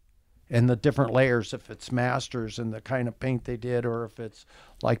and the different layers, if it's masters and the kind of paint they did, or if it's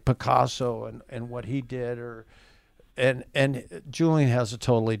like Picasso and what he did, and Julian has a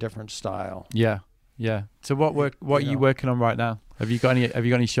totally different style. Yeah. Yeah. So what are you working on right now? Have you got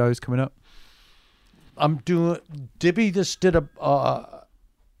any shows coming up? I'm doing, Dibby just did a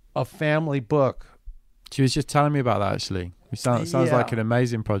family book. She was just telling me about that, actually. It sounds like an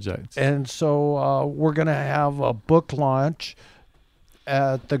amazing project. And so we're going to have a book launch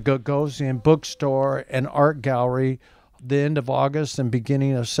at the Gagosian Bookstore and Art Gallery the end of August and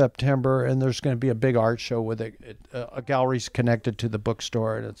beginning of September, and there's going to be a big art show with it. A gallery's connected to the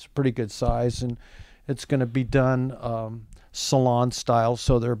bookstore, and it's pretty good size, and it's going to be done salon style,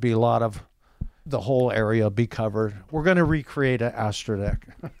 so there'll be a lot of, the whole area will be covered. We're going to recreate an Astrodeck.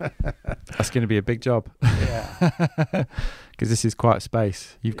 That's going to be a big job. Yeah. Because this is quite a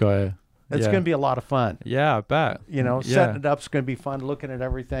space. You've got It's going to be a lot of fun. Yeah, I bet. Setting it up is going to be fun, looking at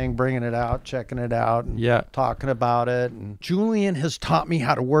everything, bringing it out, checking it out, and talking about it. And Julian has taught me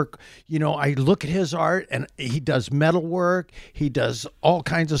how to work. I look at his art, and he does metal work. He does all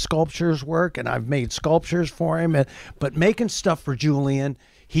kinds of sculptures work, and I've made sculptures for him. But making stuff for Julian,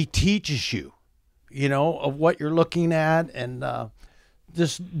 he teaches you, of what you're looking at, and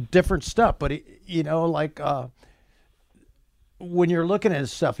just different stuff. But, when you're looking at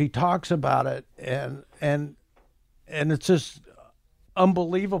his stuff, he talks about it, and it's just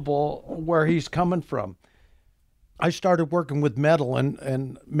unbelievable where he's coming from. I started working with metal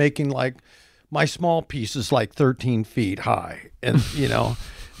and making, like, my small piece is like 13 feet high, and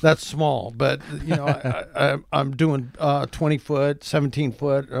that's small, but I'm doing 20 foot, 17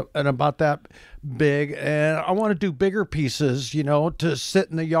 foot, and about that big, and I want to do bigger pieces, to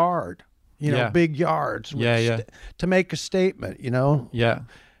sit in the yard. Big yards, to make a statement, Yeah.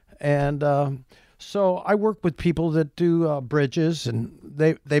 And so I work with people that do bridges,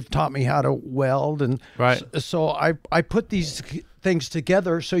 and they've taught me how to weld, and right. So I put these things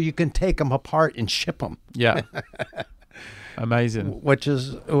together so you can take them apart and ship them. Yeah. Amazing. Which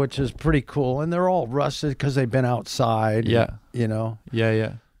is pretty cool, and they're all rusted because they've been outside. Yeah.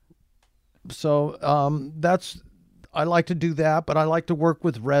 Yeah. So I like to do that, but I like to work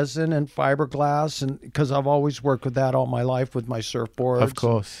with resin and fiberglass, and because I've always worked with that all my life with my surfboards. Of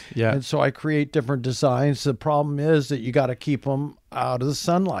course, yeah. And so I create different designs. The problem is that you got to keep them out of the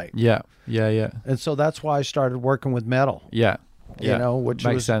sunlight. Yeah. And so that's why I started working with metal. Yeah. Which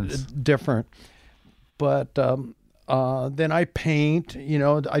makes was sense. Different. But then I paint.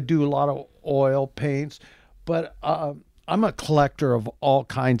 I do a lot of oil paints, but I'm a collector of all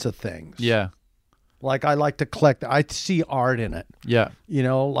kinds of things. Yeah. Like, I like to collect. I see art in it. Yeah.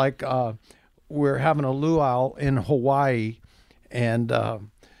 Like we're having a luau in Hawaii, and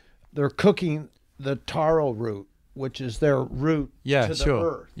they're cooking the taro root, which is their root to the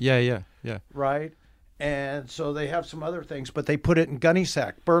earth. Yeah. Right? And so they have some other things, but they put it in gunny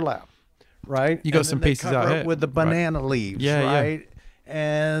sack, burlap, right? You got some pieces out here. With the banana leaves, right?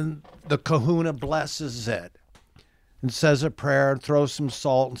 And the kahuna blesses it and says a prayer and throws some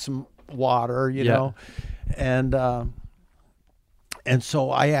salt and some water, you know, and so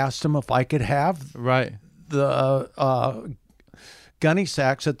I asked them if I could have the gunny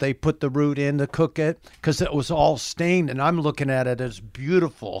sacks that they put the root in to cook it, because it was all stained, and I'm looking at it as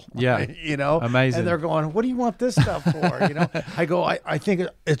beautiful. Amazing. And they're going, "What do you want this stuff for?" I go, I think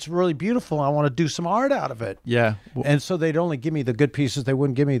it's really beautiful. I want to do some art out of it. And so they'd only give me the good pieces. They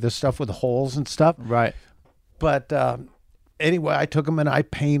wouldn't give me the stuff with the holes and stuff. Right. But anyway, I took them and I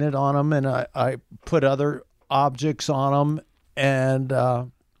painted on them, and I put other objects on them,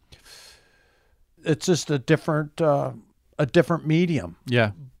 and it's just a different medium.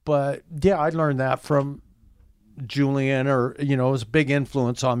 Yeah. But yeah, I learned that from Julian, or it was a big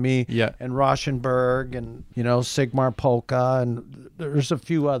influence on me. Yeah. And Rauschenberg, and Sigmar Polka, and there's a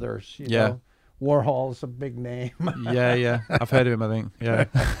few others. You Yeah. know. Warhol's a big name. Yeah. I've heard of him, I think. Yeah.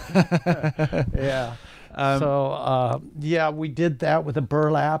 Yeah. So we did that with a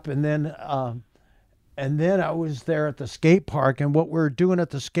burlap, and then I was there at the skate park, and what we were doing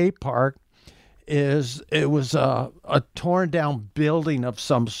at the skate park is it was a torn down building of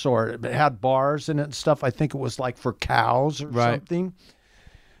some sort. It had bars in it and stuff. I think it was like for cows or something,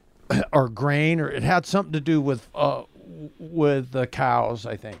 or grain, or it had something to do with the cows,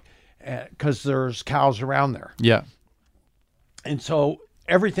 I think, because there's cows around there. Yeah. And so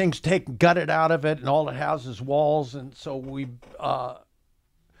everything's gutted out of it, and all it has is walls. And so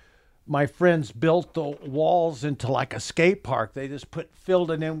my friends built the walls into like a skate park. They just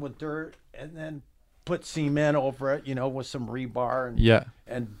filled it in with dirt and then put cement over it, with some rebar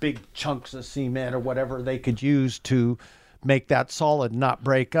and big chunks of cement or whatever they could use to make that solid, not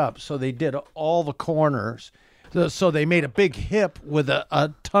break up. So they did all the corners. So they made a big hip with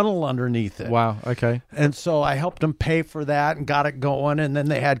a tunnel underneath it. Wow. Okay. And so I helped them pay for that and got it going. And then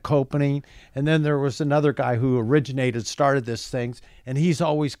they had Copening. And then there was another guy who started this things. And he's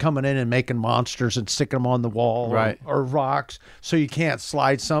always coming in and making monsters and sticking them on the wall, or rocks. So you can't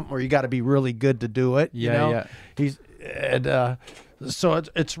slide something, or you got to be really good to do it. Yeah. So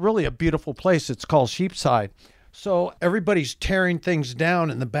it's really a beautiful place. It's called Sheepside. So everybody's tearing things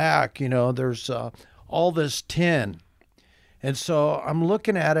down in the back. There's all this tin. And so I'm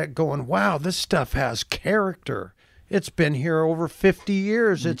looking at it going, wow, this stuff has character. It's been here over 50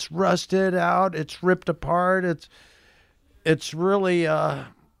 years. It's rusted out. It's ripped apart. It's really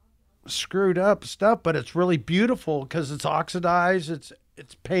screwed up stuff, but it's really beautiful because it's oxidized. It's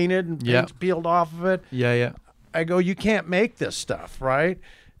painted and paint's peeled off of it. Yeah. I go, you can't make this stuff, right?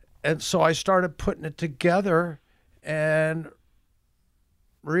 And so I started putting it together and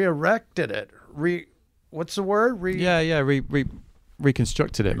re-erected it. What's the word?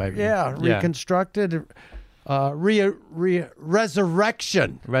 Reconstructed it, maybe. Yeah, reconstructed.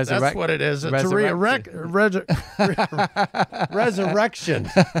 Resurrection. That's what it is. It's a resurrection.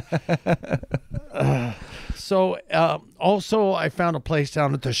 So also I found a place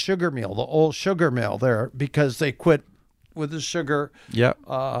down at the sugar mill, the old sugar mill there, because they quit with the sugar. Yeah.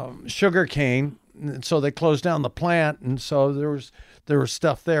 Sugar cane. And so they closed down the plant, and so there was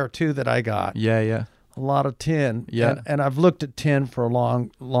stuff there too that I got. Yeah. A lot of tin. Yeah. And I've looked at tin for a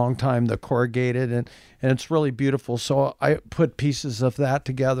long time, the corrugated, and it's really beautiful. So I put pieces of that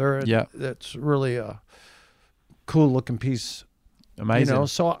together. And it's really a cool looking piece. Amazing.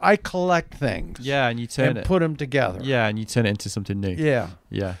 So I collect things. Yeah, and you turn it. Put them together. Yeah, and you turn it into something new. Yeah.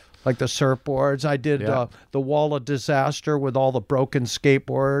 Yeah. Like the surfboards. I did the Wall of Disaster with all the broken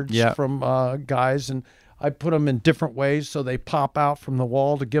skateboards from guys, and I put them in different ways so they pop out from the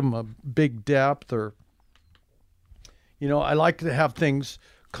wall to give them a big depth. Or, I like to have things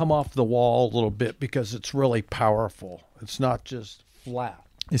come off the wall a little bit because it's really powerful. It's not just flat.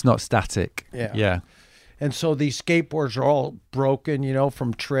 It's not static. Yeah. And so these skateboards are all broken,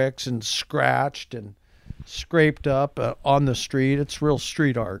 from tricks and scratched and scraped up on the street. It's real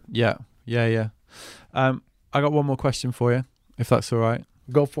street art. Yeah. I got one more question for you, if that's all right.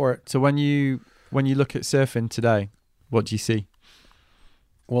 Go for it. So when you look at surfing today, what do you see?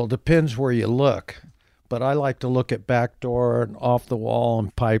 Well, it depends where you look, but I like to look at backdoor and off the wall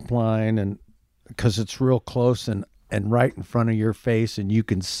and pipeline, and because it's real close and right in front of your face, and you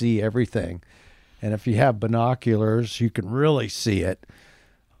can see everything. And if you have binoculars, you can really see it.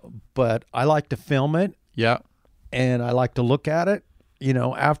 But I like to film it. Yeah. And I like to look at it,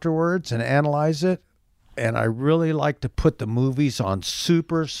 afterwards and analyze it. And I really like to put the movies on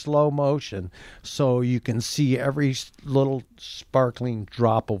super slow motion so you can see every little sparkling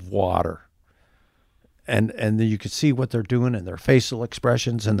drop of water. And then you can see what they're doing and their facial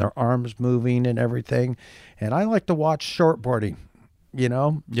expressions and their arms moving and everything. And I like to watch shortboarding,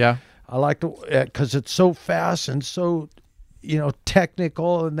 Yeah. I like to, because it's so fast and so,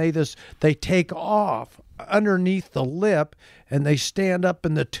 technical, and they take off underneath the lip and they stand up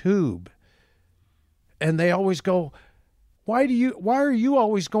in the tube. And they always go, why are you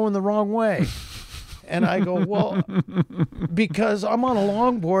always going the wrong way? And I go, well, because I'm on a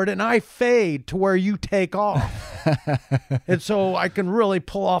longboard and I fade to where you take off. And so I can really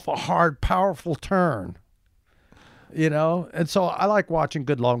pull off a hard, powerful turn. And so I like watching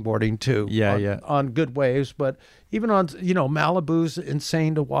good longboarding too. On good waves, but even on, Malibu's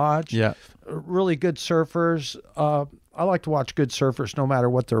insane to watch. Yeah. Really good surfers. I like to watch good surfers no matter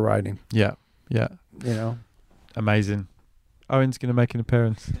what they're riding. Yeah. You know? Amazing. Owen's going to make an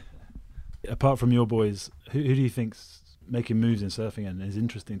appearance. Apart from your boys, who do you think's making moves in surfing and is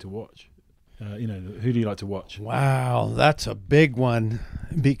interesting to watch? Who do you like to watch? Wow, that's a big one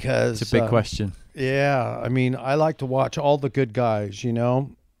because It's a big question. Yeah, I mean, I like to watch all the good guys,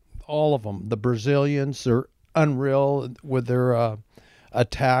 all of them. The Brazilians, they're unreal with their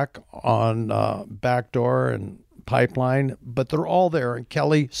attack on backdoor and pipeline, but they're all there. And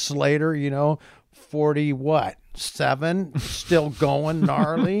Kelly Slater, 47, still going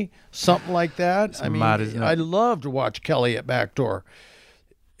gnarly, something like that. It's mad, isn't it? I love to watch Kelly at backdoor.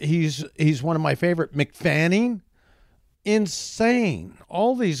 He's one of my favorite. McFanning, insane.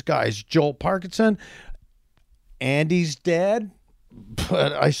 All these guys. Joel Parkinson, Andy's dead,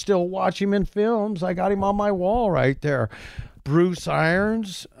 but I still watch him in films. I got him on my wall right there. Bruce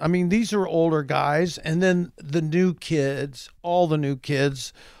Irons. I mean, these are older guys. And then the new kids, all the new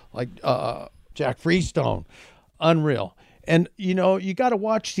kids, like Jack Freestone, unreal. And, you got to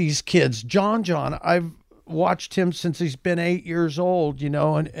watch these kids. John, I've watched him since he's been 8 years old,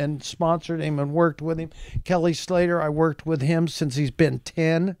 and sponsored him and worked with him. Kelly Slater, I worked with him since he's been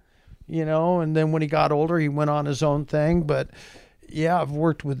 10, and then when he got older, he went on his own thing. But yeah, I've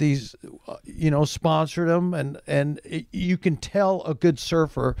worked with these, sponsored them, and you can tell a good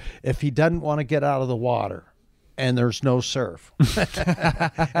surfer if he doesn't want to get out of the water and there's no surf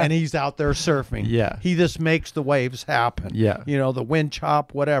and he's out there surfing. Yeah. He just makes the waves happen. Yeah. The wind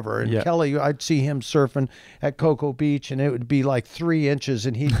chop, whatever. And Yeah. Kelly, I'd see him surfing at Cocoa Beach and it would be like 3 inches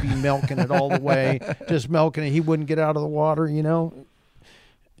and he'd be milking it all the way, just milking it. He wouldn't get out of the water,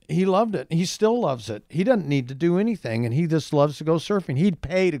 He loved it. He still loves it. He doesn't need to do anything and he just loves to go surfing. He'd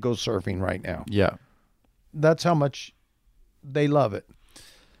pay to go surfing right now. Yeah. That's how much they love it.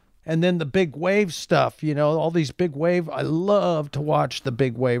 And then the big wave stuff, all these big wave. I love to watch the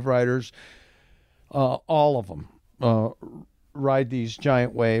big wave riders, all of them, ride these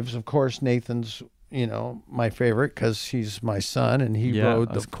giant waves. Of course, Nathan's, my favorite because he's my son and he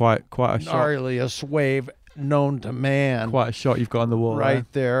rode that's the quite a shot. gnarliest wave known to man. Quite a shot you've got on the wall. Right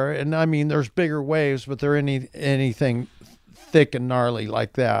there. And I mean, there's bigger waves, but they're anything thick and gnarly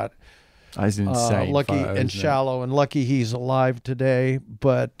like that. That is insane. Lucky photo, and isn't it? shallow, and lucky he's alive today.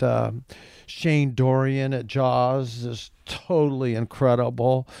 But Shane Dorian at Jaws is totally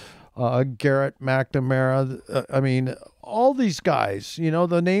incredible. Garrett McNamara. I mean, all these guys.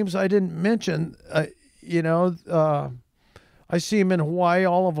 The names I didn't mention. I see them in Hawaii.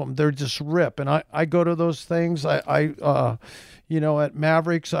 All of them. They're just rip. And I go to those things. I at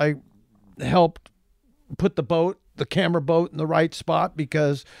Mavericks, I helped put the camera boat in the right spot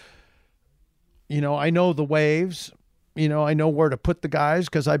because. I know the waves, I know where to put the guys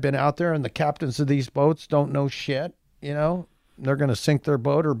because I've been out there and the captains of these boats don't know shit, they're going to sink their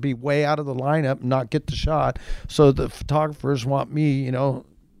boat or be way out of the lineup and not get the shot. So the photographers want me,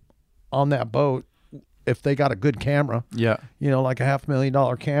 on that boat if they got a good camera, Yeah. like a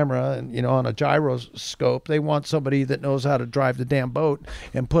 $500,000 camera and, on a gyroscope, they want somebody that knows how to drive the damn boat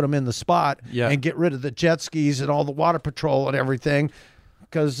and put them in the spot and get rid of the jet skis and all the water patrol and everything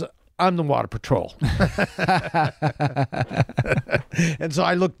because I'm the water patrol. And so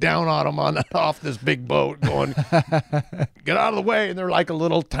I look down on them off this big boat going, get out of the way. And they're like a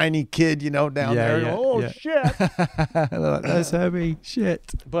little tiny kid, down there. Shit. That's heavy.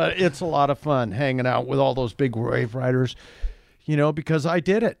 Shit. But it's a lot of fun hanging out with all those big wave riders, because I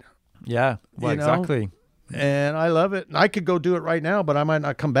did it. Yeah. Well, exactly. And I love it. And I could go do it right now, but I might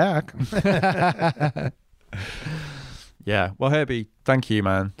not come back. Yeah. Well, Herbie, thank you,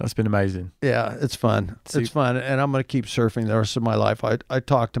 man. That's been amazing. Yeah, it's fun. It's fun. And I'm going to keep surfing the rest of my life. I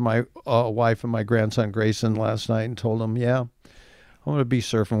talked to my wife and my grandson, Grayson, last night and told him, I'm going to be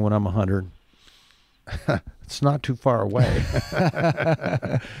surfing when I'm 100. It's not too far away.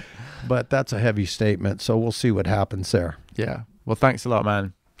 But that's a heavy statement. So we'll see what happens there. Yeah. Well, thanks a lot,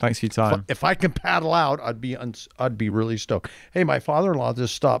 man. Thanks for your time. If I can paddle out, I'd be really stoked. Hey, my father-in-law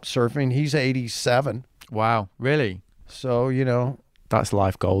just stopped surfing. He's 87. Wow. Really? So, That's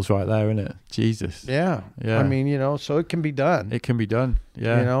life goals right there, isn't it? Jesus. Yeah. Yeah. I mean, so it can be done. It can be done.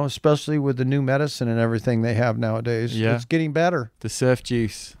 Yeah. Especially with the new medicine and everything they have nowadays. Yeah. It's getting better. The surf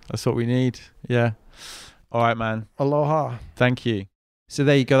juice. That's what we need. Yeah. All right, man. Aloha. Thank you. So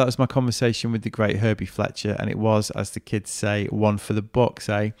there you go. That was my conversation with the great Herbie Fletcher. And it was, as the kids say, one for the books,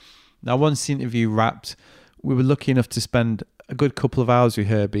 eh? Now, once the interview wrapped, we were lucky enough to spend a good couple of hours with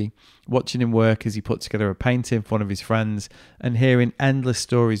Herbie, watching him work as he put together a painting for one of his friends and hearing endless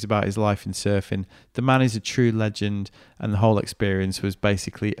stories about his life in surfing. The man is a true legend and the whole experience was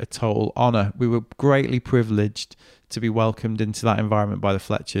basically a total honour. We were greatly privileged to be welcomed into that environment by the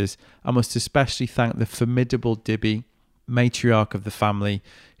Fletchers. I must especially thank the formidable Dibby matriarch of the family,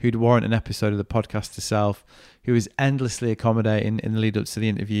 who'd warrant an episode of the podcast herself, who was endlessly accommodating in the lead up to the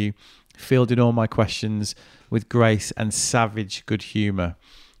interview, fielded all my questions with grace and savage good humour.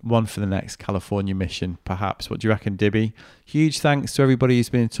 One for the next California mission, perhaps. What do you reckon, Dibby? Huge thanks to everybody who's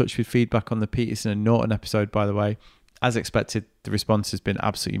been in touch with feedback on the Peterson and Norton episode, by the way. As expected, the response has been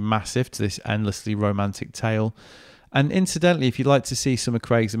absolutely massive to this endlessly romantic tale. And incidentally, if you'd like to see some of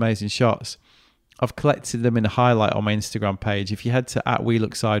Craig's amazing shots, I've collected them in a highlight on my Instagram page. If you head to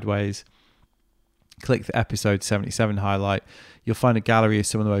 @WeLookSideways, click the episode 77 highlight, you'll find a gallery of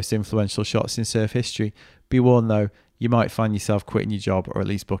some of the most influential shots in surf history. Be warned though, you might find yourself quitting your job or at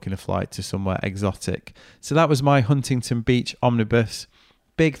least booking a flight to somewhere exotic. So that was my Huntington Beach omnibus.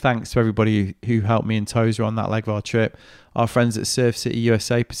 Big thanks to everybody who helped me and Tozer on that leg of our trip. Our friends at Surf City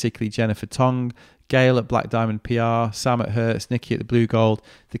USA, particularly Jennifer Tong, Gail at Black Diamond PR, Sam at Hertz, Nikki at the Blue Gold,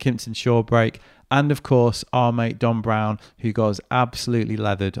 the Kimpton Shore Break, and of course our mate Don Brown, who got us absolutely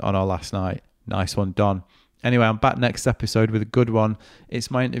leathered on our last night. Nice one, Don. Anyway, I'm back next episode with a good one.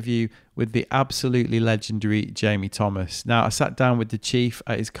 It's my interview with the absolutely legendary Jamie Thomas. Now, I sat down with the Chief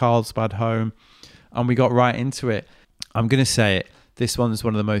at his Carlsbad home and we got right into it. I'm going to say it. This one's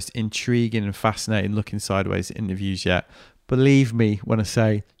one of the most intriguing and fascinating looking sideways interviews yet. Believe me when I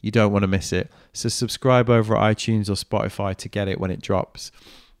say you don't want to miss it. So subscribe over at iTunes or Spotify to get it when it drops.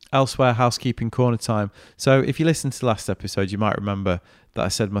 Elsewhere, housekeeping corner time. So if you listened to the last episode, you might remember that I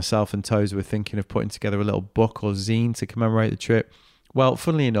said myself and Tozer were thinking of putting together a little book or zine to commemorate the trip. Well,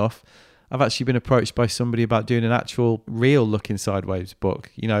 funnily enough, I've actually been approached by somebody about doing an actual real looking sideways book,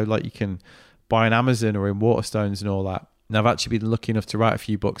 you know, like you can buy on Amazon or in Waterstones and all that. And I've actually been lucky enough to write a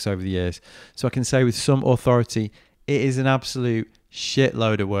few books over the years. So I can say with some authority, it is an absolute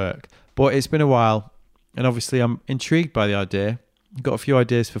shitload of work. But it's been a while, and obviously I'm intrigued by the idea. I've got a few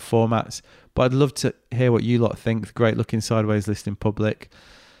ideas for formats, but I'd love to hear what you lot think, the great looking sideways listening public,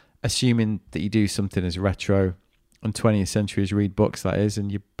 assuming that you do something as retro and 20th century as read books, that is, and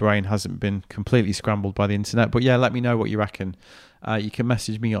your brain hasn't been completely scrambled by the internet. But yeah, let me know what you reckon. You can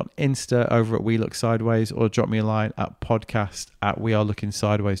message me on Insta over at We Look Sideways or drop me a line at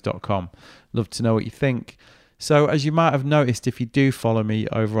podcast@wearelookingsideways.com. Love to know what you think. So as you might have noticed, if you do follow me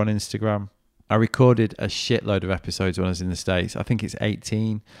over on Instagram, I recorded a shitload of episodes when I was in the States. I think it's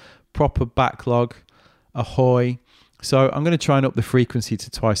 18. Proper backlog. Ahoy. So I'm going to try and up the frequency to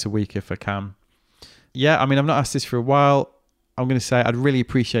twice a week if I can. Yeah, I mean, I've not asked this for a while. I'm going to say I'd really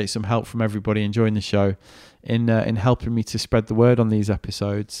appreciate some help from everybody enjoying the show in helping me to spread the word on these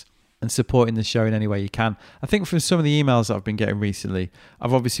episodes and supporting the show in any way you can. I think from some of the emails that I've been getting recently,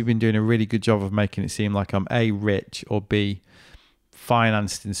 I've obviously been doing a really good job of making it seem like I'm A, rich, or B,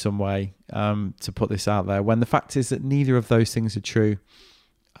 financed in some way to put this out there, when the fact is that neither of those things are true.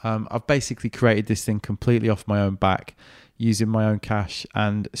 I've basically created this thing completely off my own back, using my own cash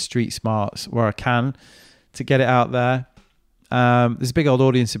and street smarts where I can to get it out there. There's a big old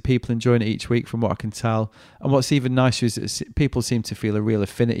audience of people enjoying it each week from what I can tell. And what's even nicer is that people seem to feel a real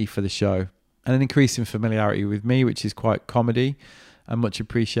affinity for the show and an increasing familiarity with me, which is quite comedy and much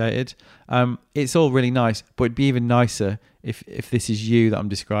appreciated. It's all really nice, but it'd be even nicer if this is you that I'm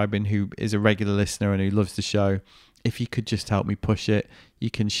describing, who is a regular listener and who loves the show. If you could just help me push it,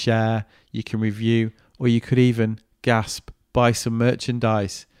 you can share, you can review, or you could even gasp, buy some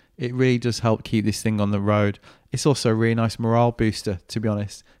merchandise. It really does help keep this thing on the road. It's also a really nice morale booster, to be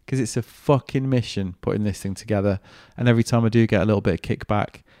honest, because it's a fucking mission putting this thing together. And every time I do get a little bit of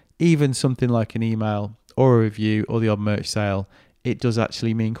kickback, even something like an email or a review or the odd merch sale, it does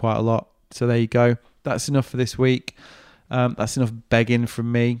actually mean quite a lot. So there you go. That's enough for this week. That's enough begging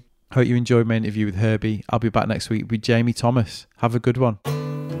from me. Hope you enjoyed my interview with Herbie. I'll be back next week with Jamie Thomas. Have a good one.